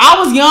time when I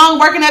was young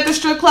working at the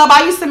strip club,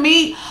 I used to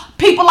meet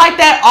people like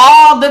that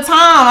all the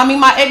time. I mean,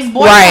 my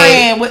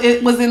ex-boyfriend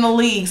was in the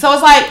league. So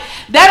it's like,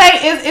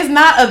 it's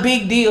not a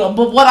big deal.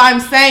 But what I'm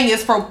saying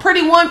is, for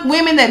pretty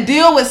women that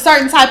deal with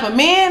certain type of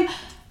men,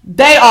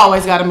 they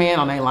always got a man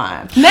on their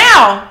line.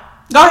 Now,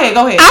 Go ahead.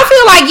 I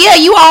feel like, yeah,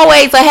 you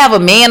always have a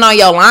man on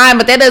your line,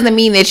 but that doesn't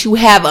mean that you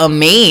have a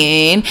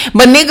man.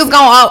 But niggas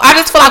I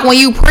just feel like when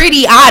you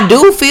pretty, I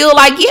do feel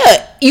like,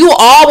 yeah, you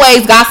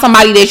always got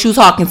somebody that you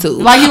talking to.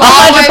 Like you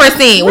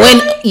 100%.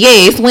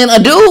 Really? When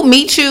a dude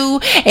meet you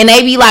and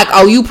they be like,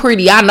 oh, you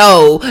pretty, I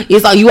know.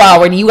 It's you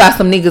got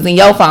some niggas in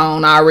your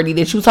phone already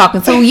that you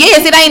talking to.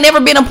 Yes, it ain't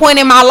never been a point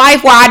in my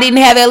life where I didn't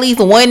have at least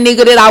one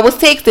nigga that I was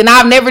texting.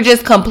 I've never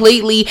just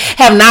completely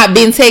have not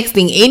been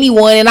texting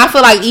anyone. And I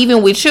feel like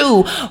even with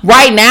you,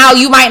 right now,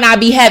 you might not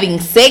be having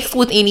sex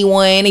with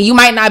anyone and you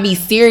might not be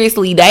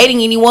seriously dating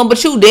anyone,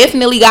 but you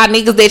definitely got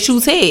niggas that you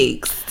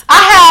text. I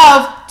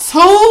have 2.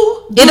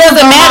 It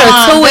doesn't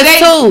matter. 2 is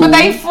 2. But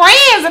they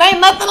friends. It ain't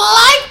nothing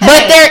like that.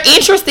 But they're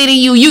interested in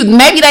you.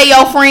 Maybe they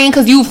your friend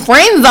because you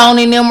friend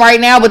zoning them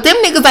right now. But them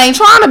niggas ain't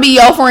trying to be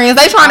your friends.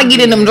 They trying to get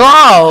in them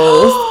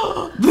draws.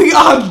 They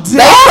trying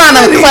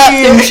to clap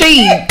them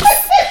cheeks.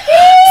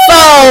 So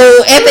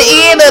at the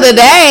end of the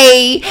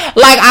day,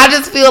 like, I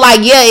just feel like,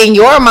 yeah, in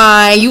your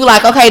mind, you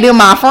like, okay, they're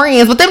my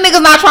friends, but them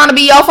niggas not trying to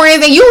be your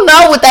friends, and you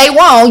know what they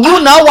want.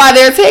 You know why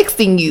they're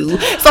texting you.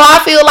 So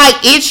I feel like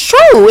it's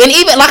true. And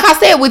even like I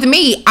said with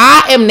me,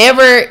 I am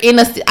never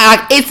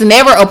it's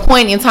never a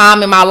point in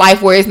time in my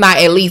life where it's not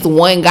at least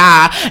one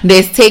guy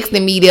that's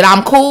texting me that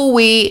I'm cool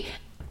with,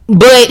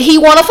 but he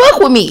want to fuck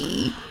with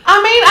me. I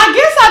mean, I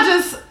guess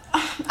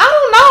I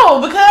don't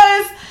know,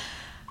 because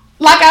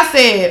like I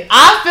said,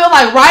 I feel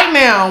like right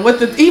now,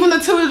 with even the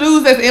 2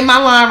 dudes that's in my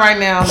line right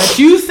now that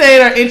you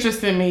said are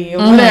interested in me or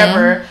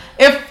whatever,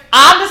 if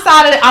I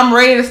decided I'm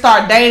ready to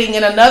start dating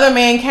and another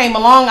man came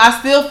along, I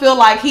still feel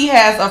like he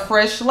has a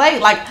fresh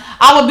slate. Like,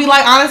 I would be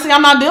like, honestly,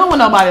 I'm not dealing with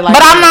nobody like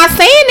that. But I'm not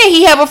saying that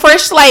he have a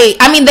fresh slate.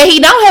 I mean, that he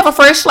don't have a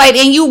fresh slate,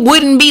 and you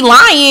wouldn't be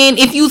lying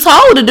if you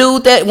told a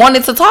dude that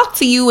wanted to talk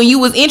to you and you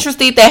was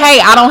interested that, hey,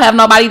 I don't have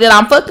nobody that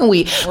I'm fucking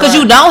with. Because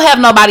you don't have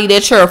nobody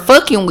that you're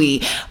fucking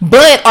with.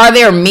 But are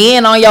there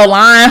men on your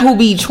line who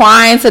be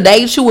trying to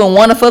date you and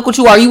want to fuck with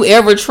you? Are you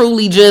ever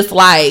truly just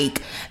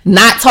like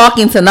not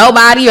talking to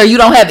nobody, or you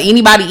don't have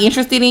anybody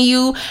interested in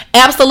you?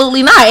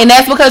 Absolutely not. And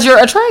that's because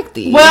you're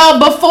attractive. Well,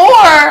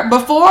 before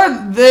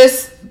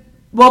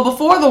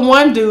the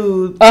one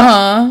dude,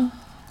 I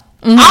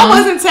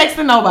wasn't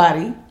texting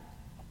nobody.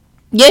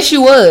 Yes,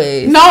 you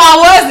was. No,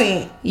 I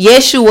wasn't.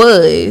 Yes, you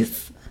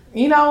was.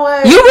 You know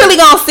what? You really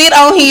gonna sit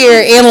on here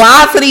and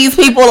lie to these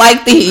people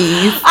like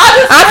these?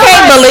 I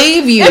can't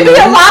believe you. It be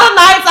a lot of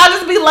nights I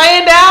just be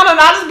laying down and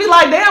I just be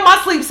like, damn,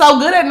 I sleep so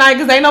good at night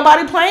because ain't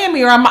nobody playing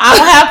me or I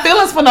don't have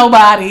feelings for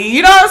nobody.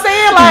 You know what I'm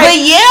saying? Like, but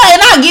yeah,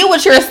 and I get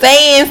what you're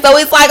saying. So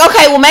it's like,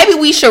 okay, well maybe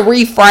we should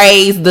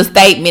rephrase the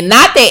statement.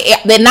 Not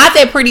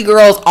that pretty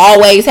girls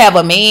always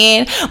have a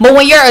man, but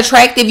when you're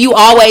attractive, you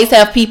always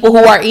have people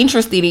who are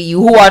interested in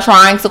you, who are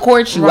trying to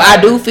court you. Right.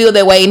 I do feel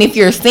that way. And if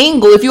you're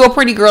single, if you're a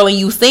pretty girl and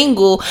you single,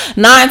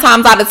 9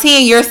 times out of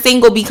 10 you're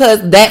single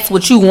because that's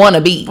what you want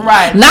to be,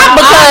 right? Not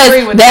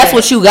because that's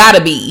what you gotta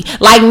be.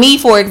 Like me,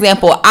 for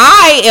example,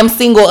 I am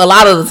single a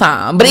lot of the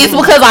time, but it's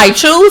because I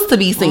choose to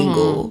be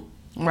single,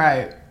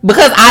 right?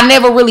 Because I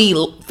never really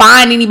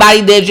find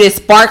anybody that just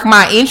spark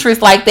my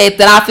interest like that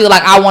I feel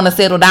like I want to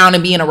settle down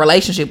and be in a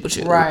relationship with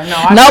you. Right.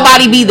 No,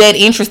 nobody be that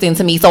interesting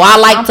to me. So I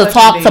like to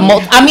talk to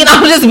most. I mean,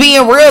 I'm just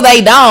being real. They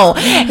don't.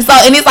 So,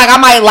 and it's like I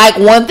might like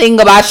one thing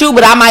about you,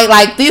 but I might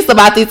like this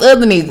about this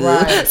other nigga.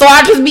 Right. So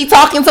I just be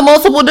talking to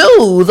multiple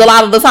dudes a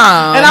lot of the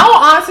time. And I will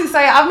honestly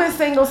say I've been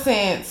single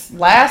since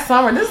last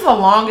summer. This is the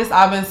longest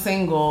I've been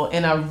single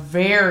in a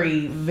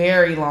very,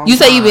 very long time. You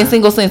say you've been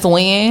single since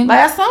when?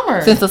 Last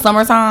summer. Since the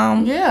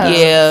summertime? Yeah.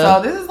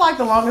 So this is like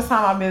the longest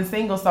time I've been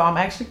single, so I'm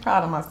actually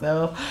proud of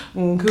myself.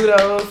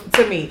 Kudos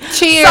to me.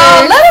 Cheers.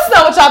 So let us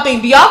know what y'all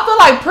think. Do y'all feel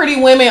like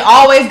pretty women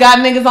always got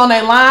niggas on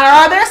their line? Or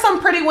are there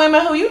some pretty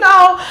women who, you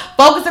know,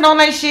 focusing on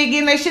their shit,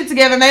 getting their shit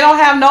together, and they don't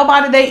have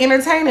nobody they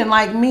entertaining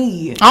like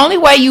me? Only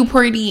way you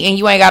pretty and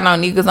you ain't got no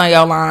niggas on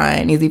your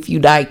line is if you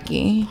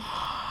dyking.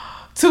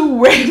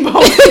 2 rainbows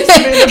in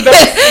the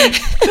best.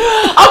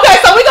 Okay,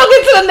 so we gonna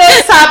get to the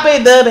next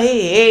topic. The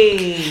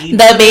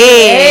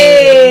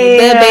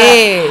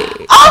bed.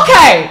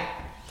 Okay,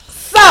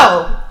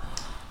 so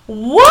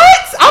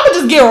what? I'm gonna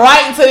just get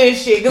right into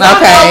this shit because I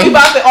know we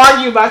about to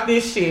argue about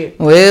this shit.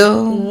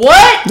 Well,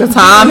 what the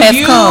time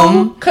has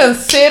come.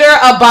 Consider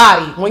a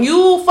body when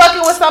you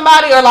fucking with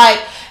somebody, or like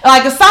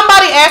if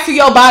somebody asks you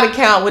your body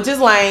count, which is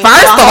lame.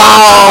 First of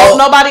all,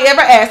 nobody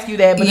ever asks you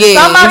that, but if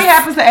somebody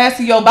happens to ask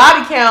you your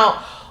body count,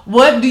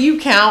 what do you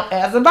count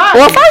as a body?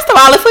 Well, first of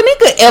all, if a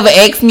nigga ever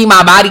asked me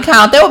my body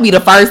count, that would be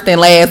the first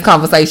and last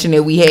conversation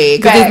that we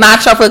had. Because it's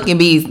not your fucking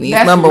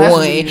business, number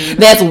one. Weird.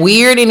 That's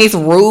weird and it's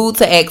rude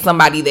to ask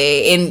somebody that.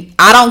 And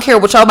I don't care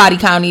what your body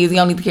count is. You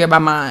don't need to care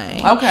about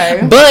mine. Okay.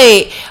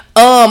 But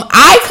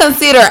I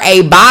consider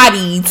a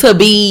body to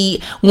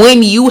be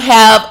when you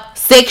have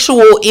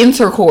sexual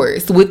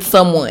intercourse with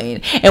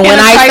someone. And when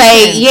I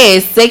say,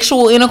 yes,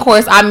 sexual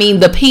intercourse, I mean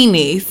the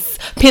penis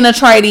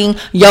penetrating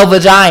your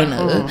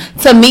vagina.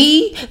 To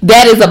me,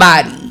 that is a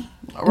body.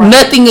 Right.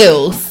 Nothing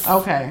else.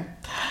 Okay.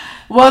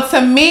 Well,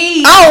 to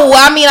me,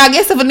 I mean, I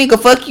guess if a nigga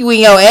fuck you in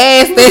your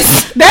ass,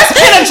 that's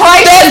penetration.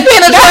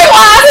 That's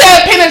why I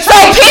said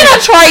penetration.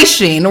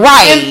 So penetration,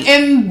 right?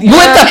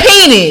 With the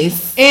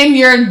penis in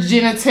your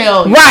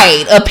genitalia,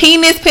 right? A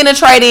penis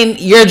penetrating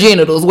your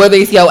genitals, whether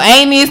it's your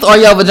anus or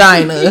your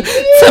vagina.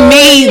 To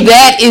me,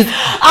 that is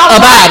a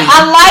body.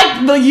 I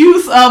like the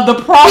use of the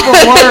proper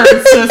word,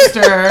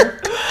 sister.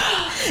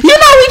 You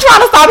know we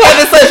trying to stop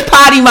having such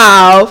potty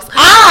mouths.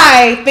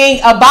 I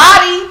think a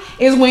body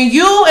is when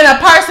you and a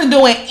person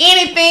doing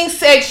anything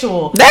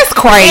sexual. That's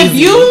crazy. If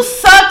you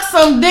suck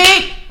some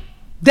dick,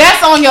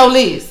 that's on your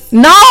list.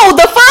 No,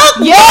 the fuck?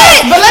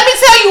 Yes, but let me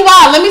tell you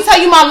why. Let me tell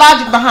you my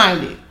logic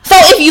behind it.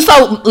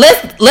 So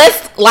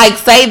let's like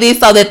say this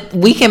so that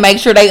we can make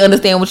sure they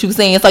understand what you're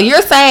saying. So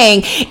you're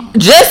saying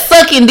just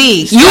sucking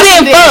dick. You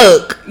didn't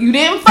fuck. You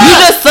didn't fuck. You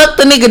just sucked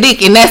the nigga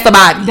dick and that's a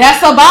body.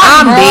 That's a body.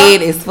 I'm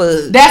dead as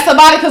fuck. That's a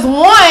body because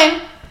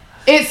one,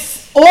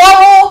 it's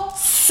oral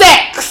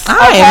sex.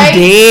 I am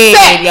dead,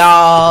 sex.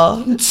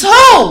 Y'all.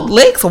 2,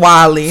 Lex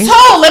Wiley. 2,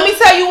 let me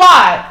tell you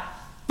why.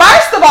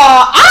 First of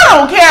all, I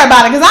don't care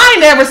about it because I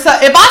ain't never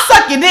suck. If I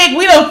suck your dick,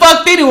 we done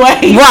fucked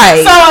anyway.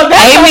 Right. So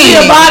that's gonna be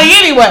a body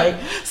anyway.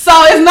 So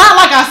it's not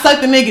like I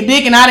sucked the nigga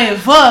dick and I didn't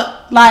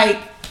fuck.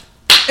 Like,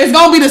 it's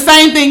gonna be the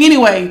same thing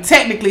anyway,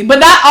 technically. But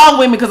not all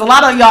women, because a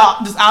lot of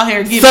y'all just out here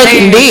getting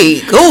sucking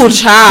dick. Ooh,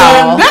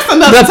 child. That's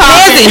another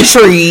topic.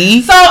 Peasantry.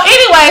 So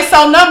anyway,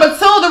 number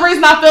 2, the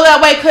reason I feel that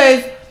way,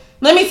 because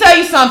let me tell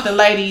you something,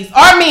 ladies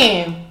or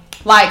men.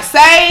 Like,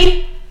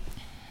 say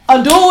a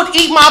dude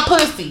eat my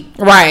pussy.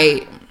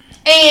 Right.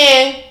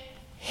 And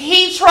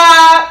he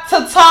tried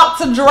to talk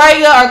to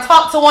Drea or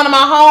talk to one of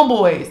my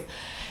homeboys.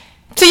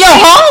 To your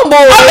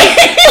homeboy? I mean,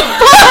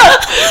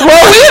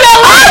 well, we in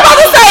Atlanta. I was about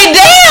to say,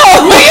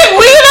 damn.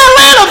 We in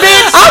Atlanta,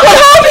 bitch. I would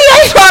hope he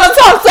ain't trying to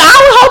talk to. I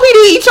would hope he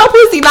didn't eat your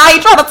pussy. Now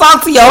he trying to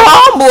talk to your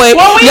homeboy.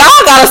 Well,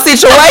 y'all got a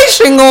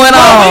situation going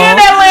on. We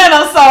in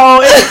Atlanta, so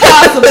it's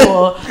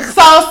possible.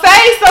 So say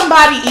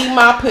somebody eat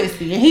my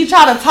pussy and he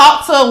try to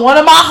talk to one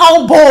of my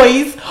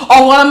homeboys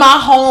or one of my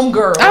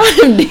homegirls. At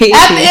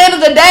the end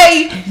of the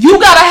day, you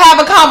gotta have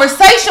a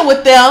conversation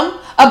with them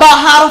about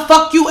how the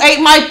fuck you ate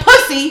my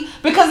pussy,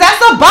 because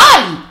that's a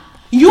body.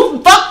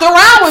 You fucked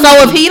around with me.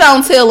 So if he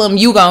don't tell him,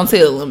 you gonna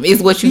tell him,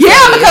 is what you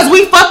saying. Because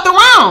we fucked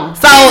around. on.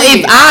 So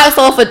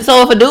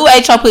if a dude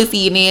ate your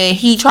pussy and then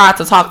he tried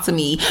to talk to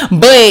me,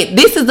 but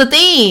this is the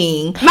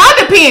thing. Now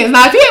it depends.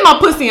 Now if you ate my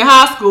pussy in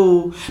high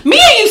school, me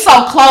and you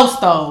so close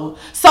though.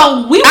 So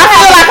I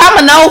feel like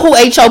I'ma know who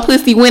ate your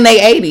pussy when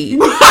they ate it.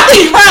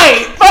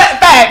 Right.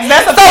 But facts.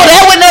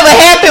 That would never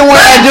happen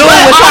where a dude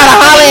would try to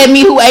holler at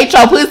me who ate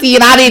your pussy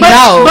and I didn't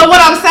know. But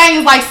what I'm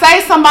saying is like, say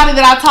somebody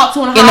that I talked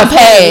to in the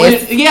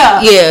past.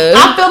 Yeah.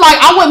 I feel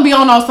like I wouldn't be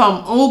on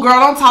some, oh girl,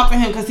 don't talk to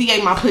him because he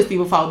ate my pussy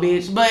before,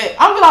 bitch. But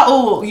I'd be like,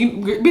 oh,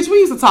 bitch,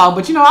 we used to talk,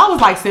 but I was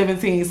like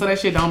 17, so that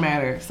shit don't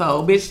matter.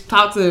 So bitch,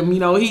 talk to him. He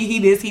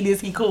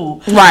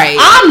cool. Right.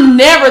 I'm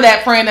never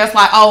that friend that's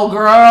like, oh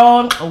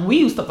girl, we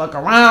used to fuck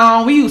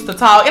around, we used to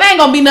talk. It ain't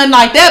gonna be nothing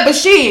like that, but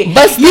shit.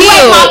 But still, you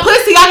ate my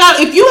pussy.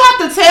 If you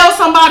have to tell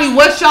somebody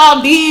what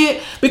y'all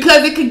did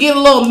because it could get a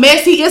little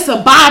messy, it's a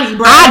body,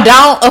 bro. I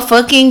don't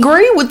fucking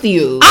agree with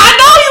you. I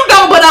know you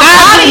don't, but I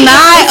do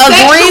not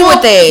agree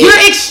with that. You're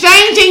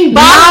exchanging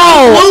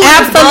bodily fluids. No,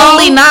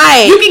 absolutely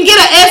not. You can get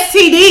an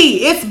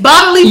STD. It's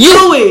bodily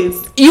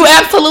fluids. You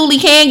absolutely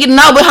can get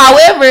but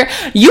however,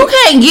 you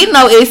can't get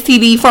no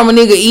STD from a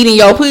nigga eating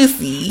your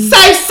pussy.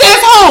 Say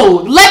sis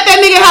who? Let that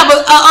nigga have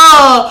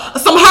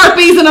some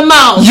herpes in the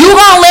mouth. You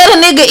gonna let a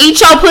nigga eat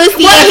your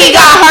pussy and he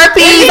got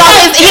herpes on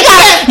his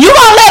you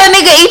gonna let a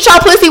nigga eat your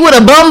pussy with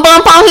a bump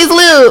on his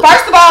lip?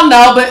 First of all,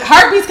 no, but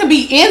herpes can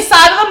be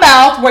inside of the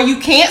mouth where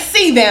you can't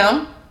see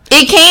them.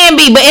 It can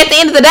be, but at the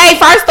end of the day,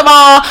 first of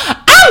all,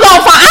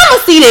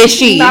 I'ma see that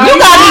shit. No, you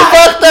got me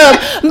fucked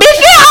up. Bitch,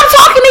 yeah, I'm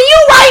talking to you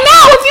right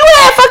now. If you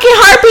had fucking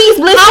herpes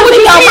blisters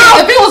in your mouth.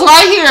 If it was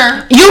right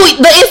here.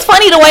 It's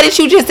funny the way that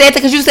you just said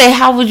that because you said,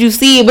 how would you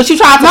see it? But you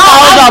tried to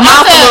close your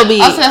mouth a little bit.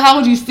 I said, how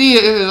would you see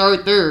it if it's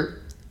right there?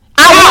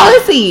 I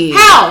would see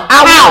it. How?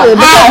 I would.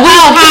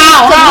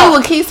 Because we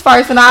would kiss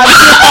first and I would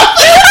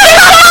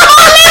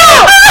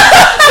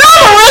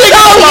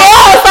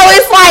so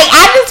it's like,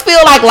 I just feel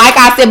like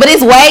I said, but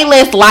it's way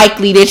less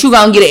likely that you're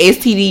gonna get an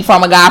STD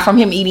from a guy from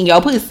him eating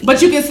your pussy.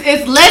 But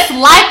it's less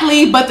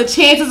likely, but the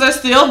chances are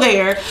still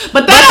there.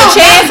 But the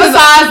chances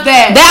besides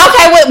that.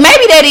 Okay, well,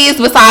 maybe that is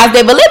besides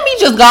that. But let me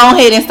just go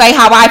ahead and say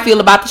how I feel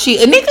about the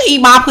shit. A nigga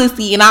eat my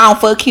pussy and I don't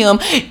fuck him.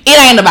 It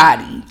ain't a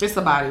body. It's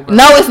a body, bro.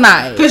 No, it's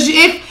not. Because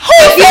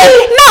because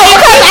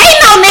ain't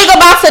no nigga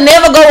about to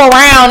never go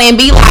around and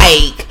be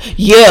like,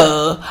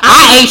 yeah,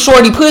 I ate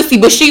shorty pussy,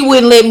 but she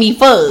wouldn't let me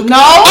fuck. No.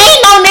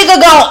 Ain't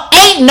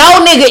no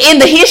nigga in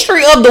the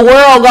history of the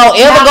world gonna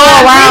ever go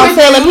around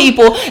telling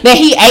people that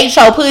he ate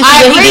your pussy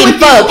and he didn't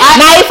fuck.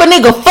 Now if a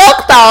nigga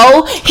fuck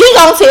though, he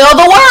gonna tell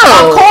the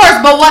world. Of course,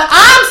 but what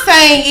I'm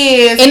saying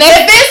is, and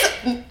if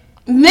this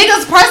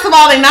niggas, first of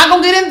all, they not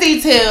gonna get in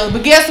details,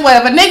 but guess what?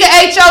 If a nigga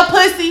ate your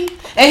pussy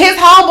and his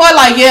homeboy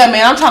like, yeah,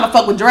 man, I'm trying to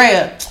fuck with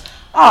Drea.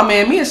 Oh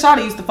man, me and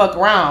Shawty used to fuck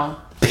around.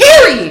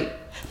 Period.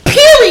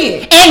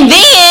 And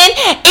then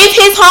if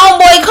his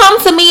homeboy come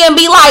to me and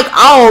be like,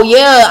 oh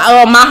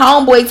yeah, my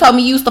homeboy told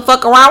me you used to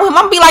fuck around with him,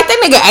 I'm be like,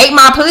 that nigga ate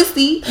my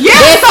pussy. Yeah,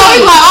 so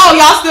he's like, oh,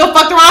 y'all still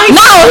fucked around?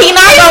 No, he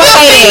not gonna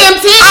say that.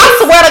 I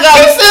swear to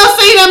God, you still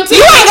see them titties.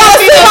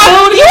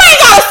 You ain't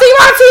gotta see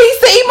my titties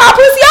to eat my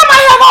pussy. I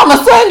might have on a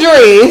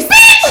sundress.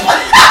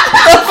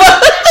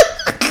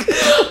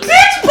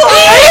 Bitch,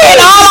 please.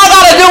 And all I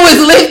gotta do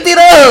is lift it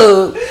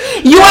up.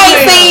 You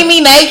ain't seen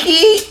me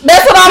naked.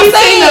 That's what I'm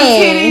saying. He seen them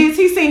titties.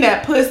 He seen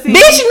that pussy.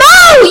 Bitch,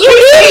 no, you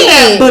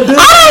didn't.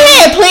 I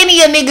had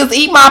plenty of niggas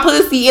eat my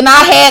pussy and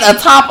I had a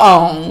top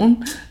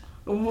on.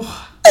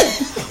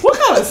 What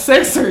kind of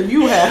sex are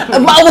you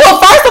having?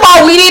 Well, first of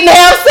all, we didn't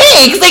have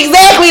sex.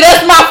 Exactly,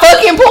 that's my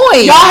fucking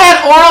point. Y'all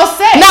had oral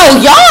sex. No,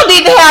 y'all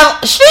didn't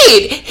have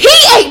shit. He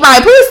ate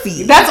my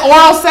pussy. That's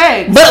oral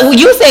sex. But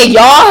you said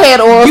y'all had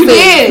oral sex. You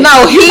did.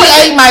 No, he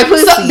ate my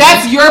pussy. So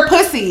that's your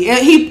pussy.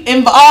 He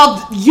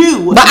involved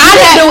you. But I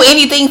didn't do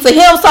anything to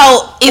him,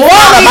 so it's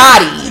not a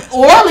body.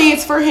 Orally,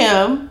 it's for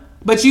him.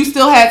 But you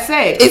still had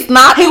sex. It's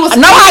not. I didn't have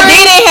sex.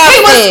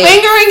 He was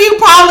fingering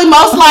you probably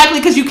most likely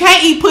because you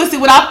can't eat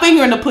pussy without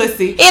fingering the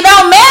pussy. It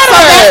don't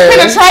matter. So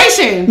that's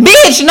penetration.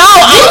 Bitch, no.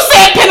 You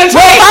said penetration.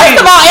 Well,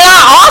 first of all, and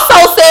I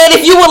also said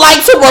if you would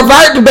like to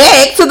revert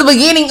back to the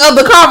beginning of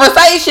the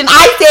conversation,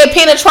 I said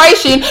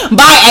penetration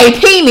by a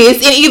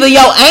penis in either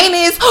your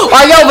anus or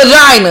your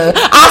vagina.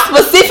 I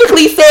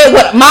specifically said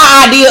what my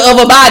idea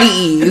of a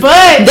body is.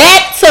 But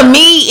that to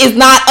me is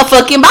not a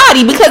fucking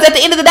body because at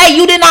the end of the day,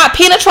 you did not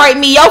penetrate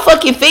me. Your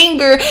fucking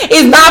finger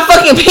is not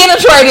fucking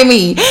penetrating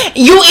me.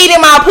 You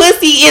eating my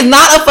pussy is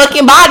not a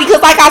fucking body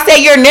because like I said,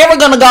 you're never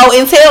gonna go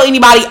and tell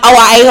anybody, oh,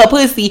 I ate her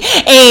pussy.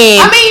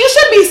 And I mean, you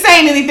shouldn't be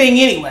saying anything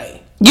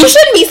anyway. You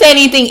shouldn't be saying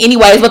anything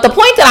anyways, but the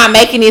point that I'm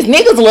making is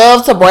niggas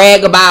love to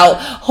brag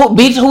about who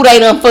they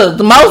done fucked.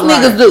 Most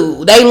niggas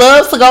do. They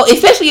love to go,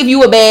 especially if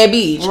you a bad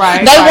bitch. Right.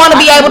 They want to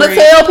be able to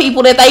tell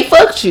people that they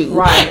fucked you.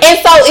 Right. And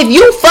so if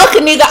you fuck a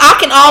nigga, I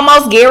can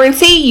almost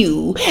guarantee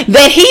you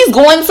that he's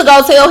going to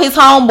go tell his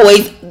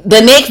homeboys the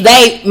next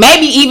day,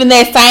 maybe even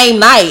that same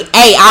night,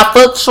 hey, I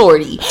fucked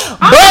shorty.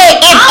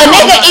 But if a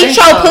nigga eat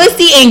your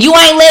pussy and you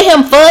ain't let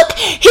him fuck,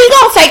 he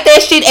gonna take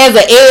that shit as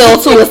an L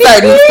to a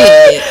certain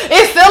extent.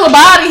 It's still a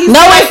body.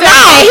 No, it's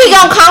not. He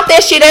gonna count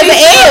that shit as an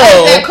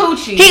L.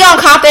 He gonna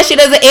count that shit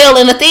as an L.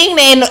 And the thing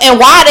then, and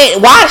why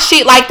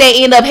shit like that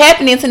end up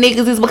happening to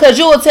niggas is because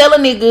you'll tell a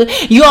nigga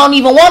you don't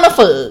even wanna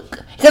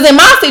fuck. Because in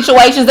my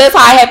situations, that's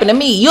how it happened to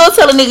me. You'll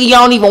tell a nigga you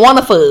don't even want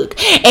to fuck.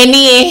 And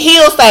then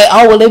he'll say,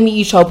 oh, well, let me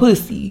eat your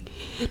pussy.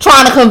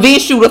 Trying to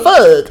convince you to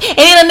fuck. And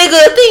then a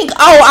nigga think,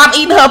 oh, I'm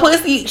eating her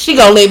pussy. She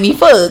gonna let me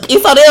fuck.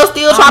 And so they'll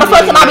still try to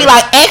fuck. And I'll be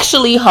like,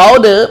 actually,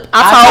 hold up.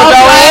 I told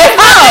your ass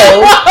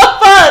no.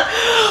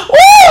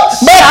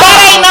 But that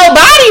ain't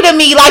nobody to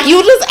me. Like,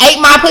 you just ate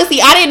my pussy.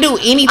 I didn't do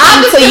anything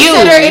to you.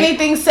 I consider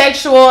anything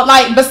sexual,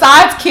 like,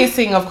 besides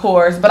kissing, of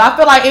course. But I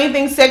feel like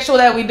anything sexual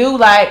that we do,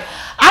 like,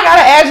 I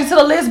gotta add you to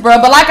the list, bro.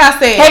 But like I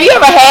said, have you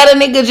ever had a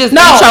nigga just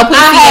eat your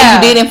pussy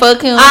and you didn't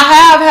fuck him? I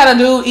have had a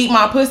dude eat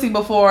my pussy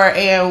before,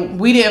 and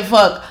we didn't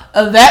fuck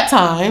that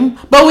time,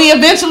 but we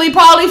eventually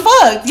probably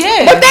fucked.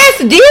 Yeah, but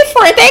that's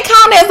different. That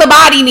count as a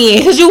body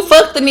then, cause you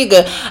fucked the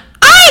nigga.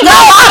 I ain't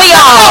gonna lie to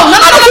y'all.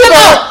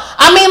 No.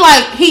 I mean,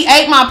 like, he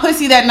ate my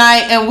pussy that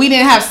night, and we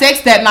didn't have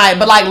sex that night,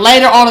 but, like,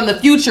 later on in the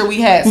future, we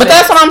had sex. But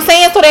that's what I'm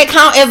saying, so that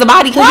count as a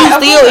body, because you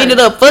still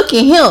ended up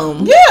fucking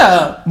him.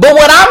 Yeah. But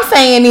what I'm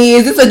saying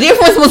is, it's a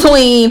difference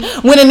between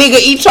when a nigga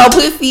eats your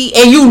pussy,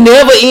 and you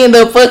never end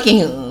up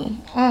fucking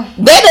him.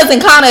 That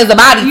doesn't count as a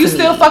body. You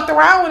still fucked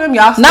around with him,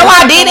 y'all. No,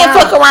 I didn't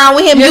fuck around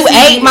with him. Yes, you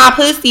ate my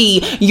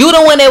pussy. You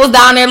the one that was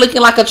down there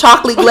looking like a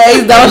chocolate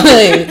glazed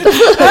donut.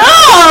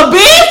 Oh,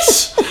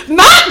 bitch!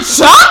 Not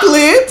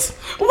chocolate!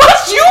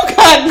 What you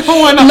got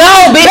going on?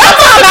 No, bitch, I'm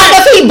talking about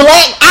because he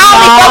black. I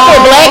only fuck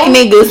with black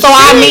niggas. So,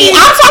 I mean,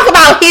 I'm talking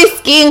about his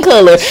skin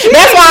color.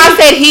 That's why I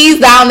said he's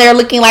down there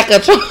looking like a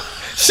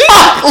She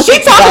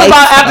talking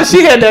about after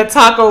she had that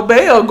Taco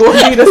Bell going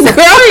to be the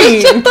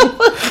scream.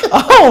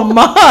 Oh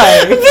my.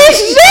 Bitch,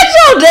 shut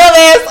your dumb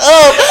ass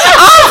up.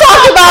 I'm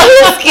talking about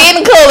his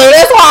skin color.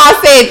 That's why I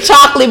said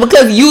chocolate,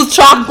 because you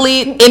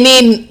chocolate and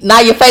then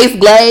now your face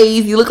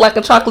glazed. You look like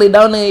a chocolate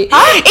donut.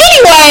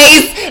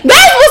 Anyways,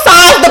 that's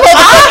besides the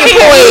fucking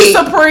point.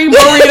 Supreme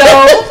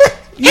burrito.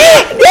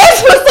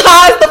 That's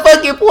besides the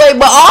fucking point.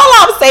 But all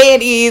I'm saying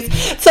is,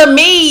 to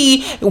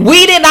me,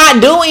 we did not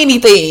do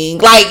anything.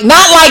 Like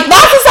not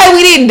to say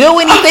we didn't do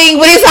anything,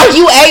 but it's like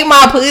you ate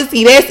my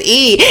pussy. That's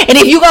it. And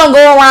if you gonna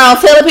go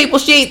around telling people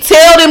shit,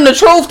 tell them the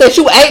truth that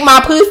you ate my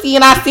pussy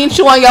and I sent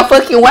you on your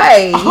fucking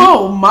way.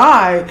 Oh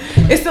my,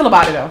 it's still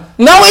about it though.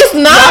 No, it's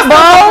not,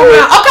 bro.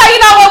 Okay, you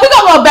know what? We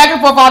gonna go back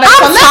and forth all that.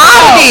 I'm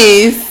tired of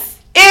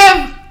this.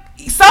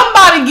 If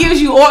somebody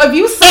gives you, or if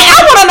you say, and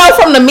I want to know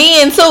from the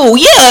men too.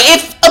 Yeah,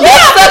 if a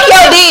bitch suck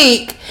your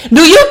dick,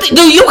 do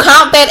you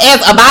count that as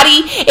a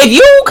body? If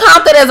you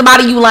count that as a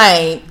body, you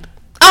lame.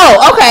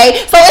 Oh,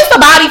 okay. So it's a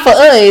body for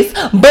us.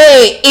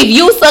 But if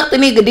you suck the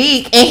nigga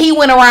dick and he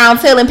went around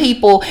telling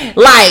people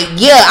like,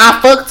 yeah, I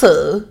fucked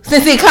her,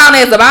 since it count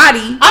as a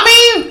body, I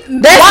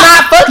mean, that's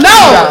not fucking.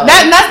 No,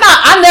 that's not.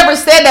 I never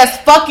said that's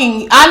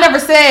fucking. I never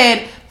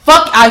said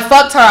fuck. I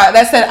fucked her.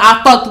 That said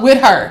I fucked with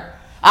her.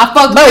 I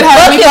fucked with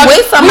her.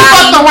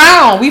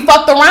 We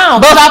fucked around.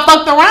 But I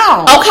fucked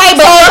around. Okay,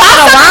 but fucking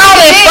around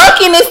and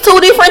fucking is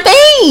two different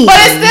things. But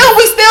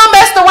we still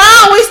messed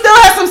around. We still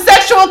had some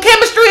sexual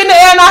chemistry in the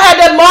air, and I had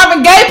that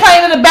Marvin Gaye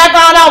playing in the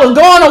background. I was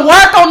going to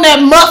work on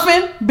that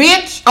muffin,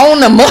 bitch.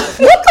 On the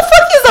muffin? What the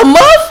fuck is a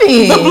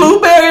muffin? The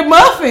blueberry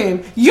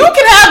muffin. You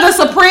can have the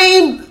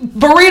Supreme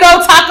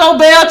Burrito Taco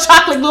Bell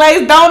chocolate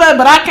glazed donut,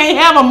 but I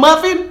can't have a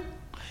muffin.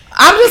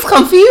 I'm just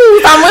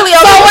confused. I'm really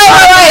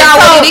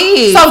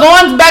wait. So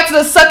going back to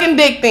the sucking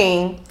dick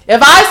thing.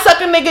 If I suck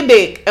a nigga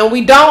dick and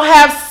we don't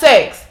have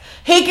sex,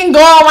 he can go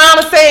around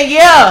and say,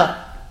 yeah,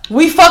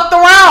 we fucked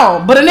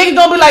around. But a nigga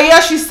gonna be like,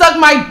 yeah, she sucked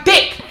my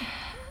dick.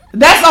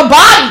 That's a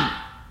body.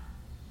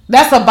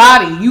 That's a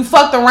body. You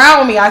fucked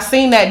around with me. I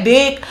seen that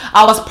dick.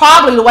 I was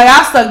probably, the way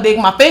I sucked dick,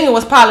 my finger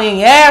was probably in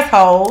your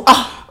asshole.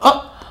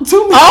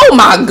 Oh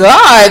my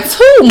God,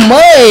 too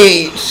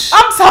much.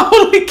 I'm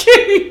totally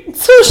kidding.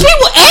 She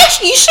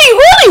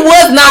really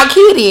was not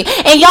kidding.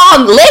 And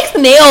y'all, Lex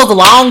nails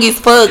long as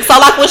fuck. So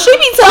like when she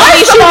be telling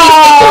me she be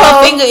sticking her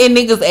finger in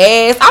niggas'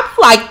 ass, I'm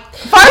like,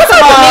 first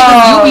of all,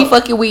 niggas you be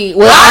fucking with.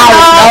 Well, I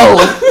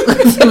don't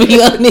know. To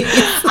be honest,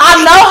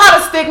 I know how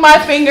to stick my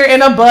finger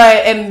in a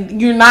butt, and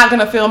you're not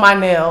gonna feel my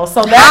nails.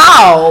 So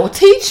how?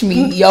 Teach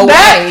me your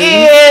that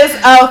way. Is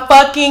a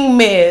fucking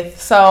myth.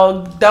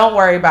 So don't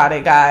worry about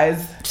it,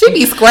 guys. She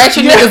be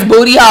scratching niggas'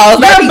 booty holes.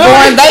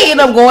 They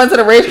end up going to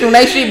the restroom.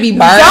 They should be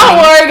burning.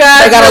 Don't worry,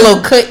 guys. They got a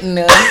little cut in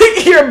there.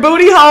 Your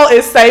booty hole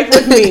is safe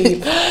with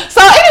me. So,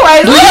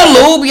 anyways, do you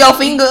lube your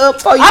finger up?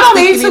 I don't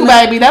need to,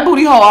 baby. That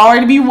booty hole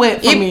already be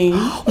wet for me.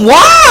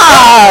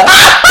 Why?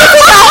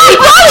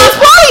 It's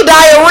probably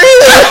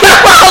diarrhea.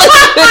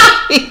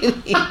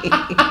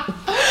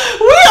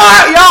 We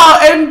are, y'all,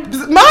 and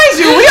mind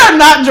you, we are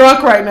not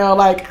drunk right now,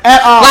 like,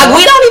 at all.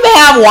 We don't even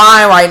have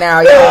wine right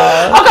now,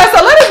 y'all. Okay,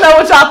 so let us know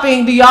what y'all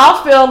think. Do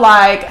y'all feel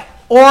like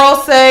oral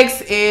sex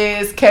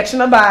is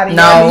catching a body.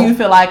 No. Or do you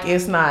feel like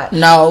it's not?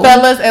 No.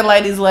 Fellas and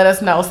ladies, let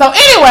us know. So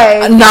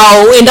anyway.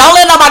 No. And don't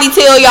let nobody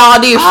tell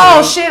y'all different.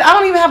 Oh, shit. I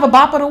don't even have a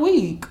bop of the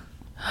week.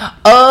 Do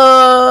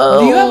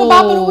you have a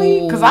bop of the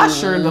week? Because I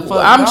sure the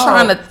fuck I'm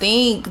trying to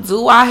think.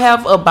 Do I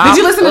have a bop? Did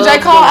you listen to J.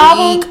 Cole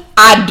album?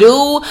 I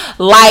do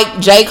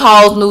like J.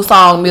 Cole's new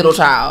song, Middle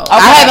Child. Okay.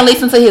 I haven't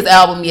listened to his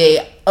album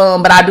yet.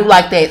 But I do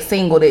like that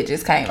single that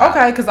just came out.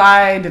 Okay, because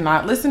I did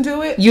not listen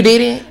to it. You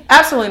didn't?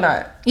 Absolutely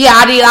not. Yeah,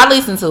 I did. I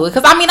listened to it.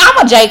 Because, I mean,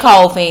 I'm a J.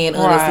 Cole fan,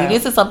 honestly. Right.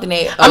 This is something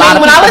that a lot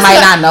of people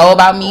might not know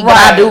about me. But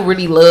I do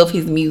really love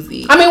his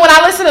music. I mean, when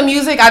I listen to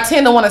music, I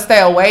tend to want to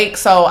stay awake.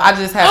 So, I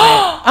just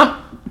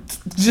haven't...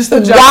 Just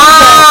a joke.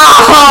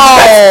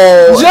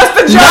 Wow. Just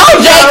a joke. No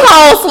J.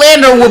 Cole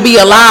slander will be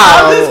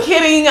allowed. I'm just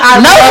kidding. We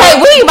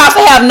ain't about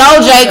to have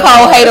no J.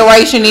 Cole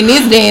hateration in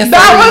this dance.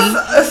 That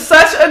was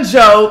such a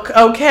joke.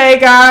 Okay,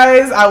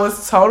 guys. I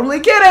was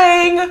totally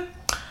kidding.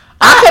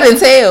 I couldn't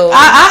tell.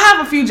 I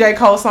have a few J.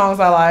 Cole songs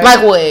I like.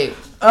 Like what?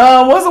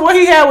 What's the one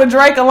he had with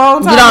Drake a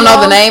long time ago? You don't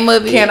know the name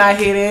of it? Can I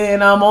hit it in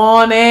the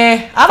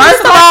morning?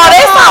 First of all,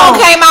 that song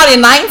came out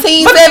in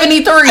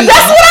 1973.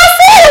 That's what I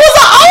said. It was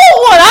an old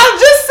one. I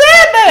just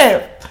said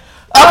that.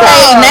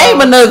 Okay, name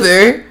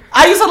another.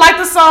 I used to like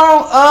the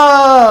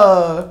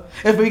song,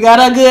 if we got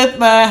a good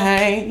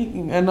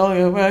thing, I know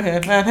you're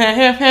right.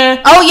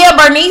 Oh, yeah,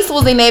 Bernice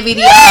was in that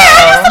video. Yeah,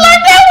 I used to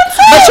like that one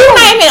too. But you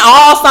naming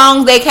all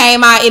songs that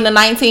came out in the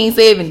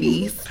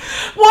 1970s.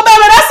 Well,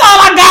 baby, that's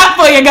all I got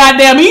for you,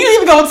 goddamn. You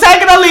either gonna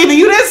take it or leave it.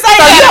 You didn't say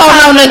so that. You don't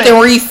know nothing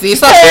recent.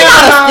 So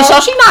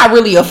she's not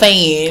really a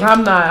fan.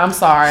 I'm not. I'm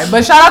sorry.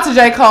 But shout out to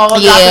J. Cole.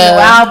 Dropping a new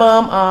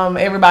album.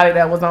 Everybody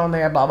that was on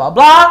there, blah, blah,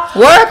 blah.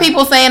 What are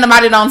people saying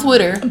about it on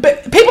Twitter?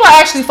 But people are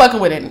actually fucking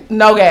with it.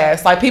 No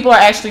gas. Like, people are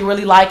actually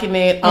really liking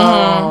it.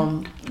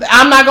 I'm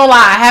not gonna lie.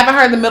 I haven't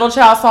heard the Middle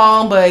Child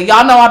song, but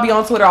y'all know I be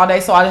on Twitter all day,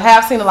 so I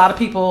have seen a lot of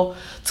people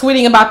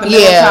tweeting about the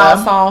Middle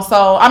Child song.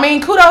 So, I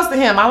mean, kudos to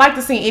him. I like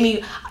to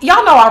see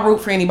y'all know I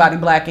root for anybody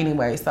black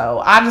anyway.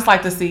 So, I just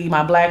like to see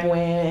my black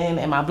women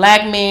and my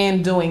black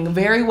men doing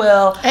very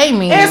well.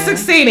 Amen. And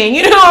succeeding.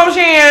 You know what I'm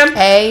saying?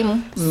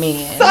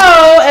 Amen. So,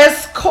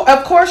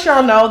 of course,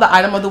 y'all know the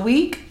item of the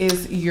week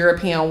is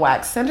European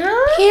Wax Center.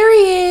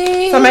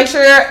 Period. So, make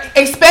sure,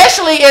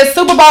 especially it's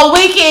Super Bowl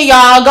weekend,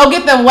 y'all, go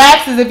get them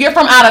waxes. If you're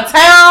from out of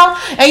town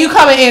and you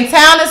coming in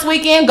town this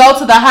weekend, go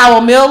to the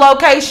Howell Mill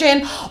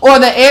location or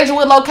the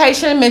Edgewood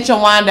location.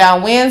 Mention Wind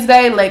Down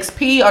Wednesday, Lex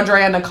P, or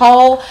Drea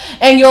Nicole,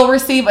 and you'll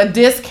receive a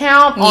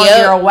discount on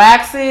your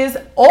waxes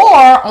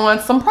or on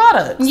some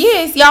products.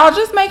 Yes, y'all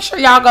just make sure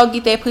y'all go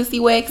get that pussy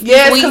wax.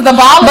 Yes, because the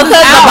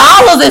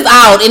ballers is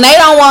out and they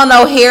don't want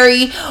no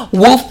hairy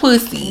wolf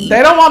pussy.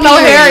 They don't want no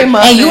hairy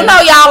muffin. And you know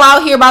y'all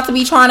out here about to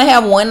be trying to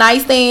have one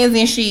night stands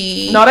and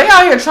shit. No, they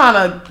out here trying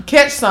to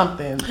catch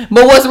something.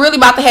 But what's really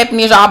about to happen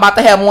is y'all about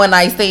to have one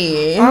night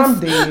stands. I'm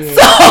dead.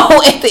 So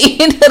at the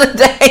end of the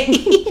day,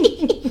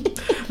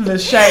 the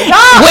shade.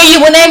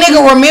 When that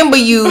nigga remember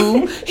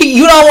you,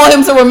 you don't want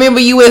him to remember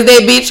you as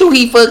that bitch who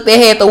he fucked that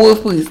had the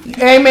wolf pussy.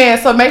 Amen.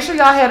 So make sure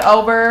y'all head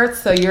over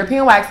to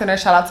European Wax Center.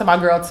 Shout out to my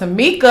girl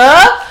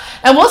Tamika.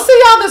 And we'll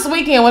see y'all this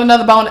weekend with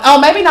another bonus. Oh,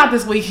 maybe not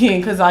this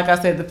weekend because, like I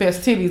said, the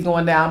festivities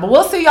going down. But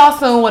we'll see y'all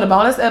soon with a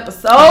bonus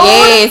episode.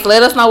 Yes,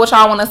 let us know what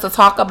y'all want us to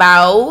talk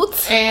about.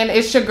 And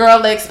it's your girl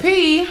Lex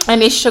P.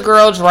 And it's your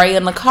girl Drea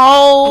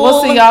Nicole.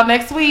 We'll see y'all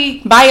next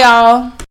week. Bye, y'all.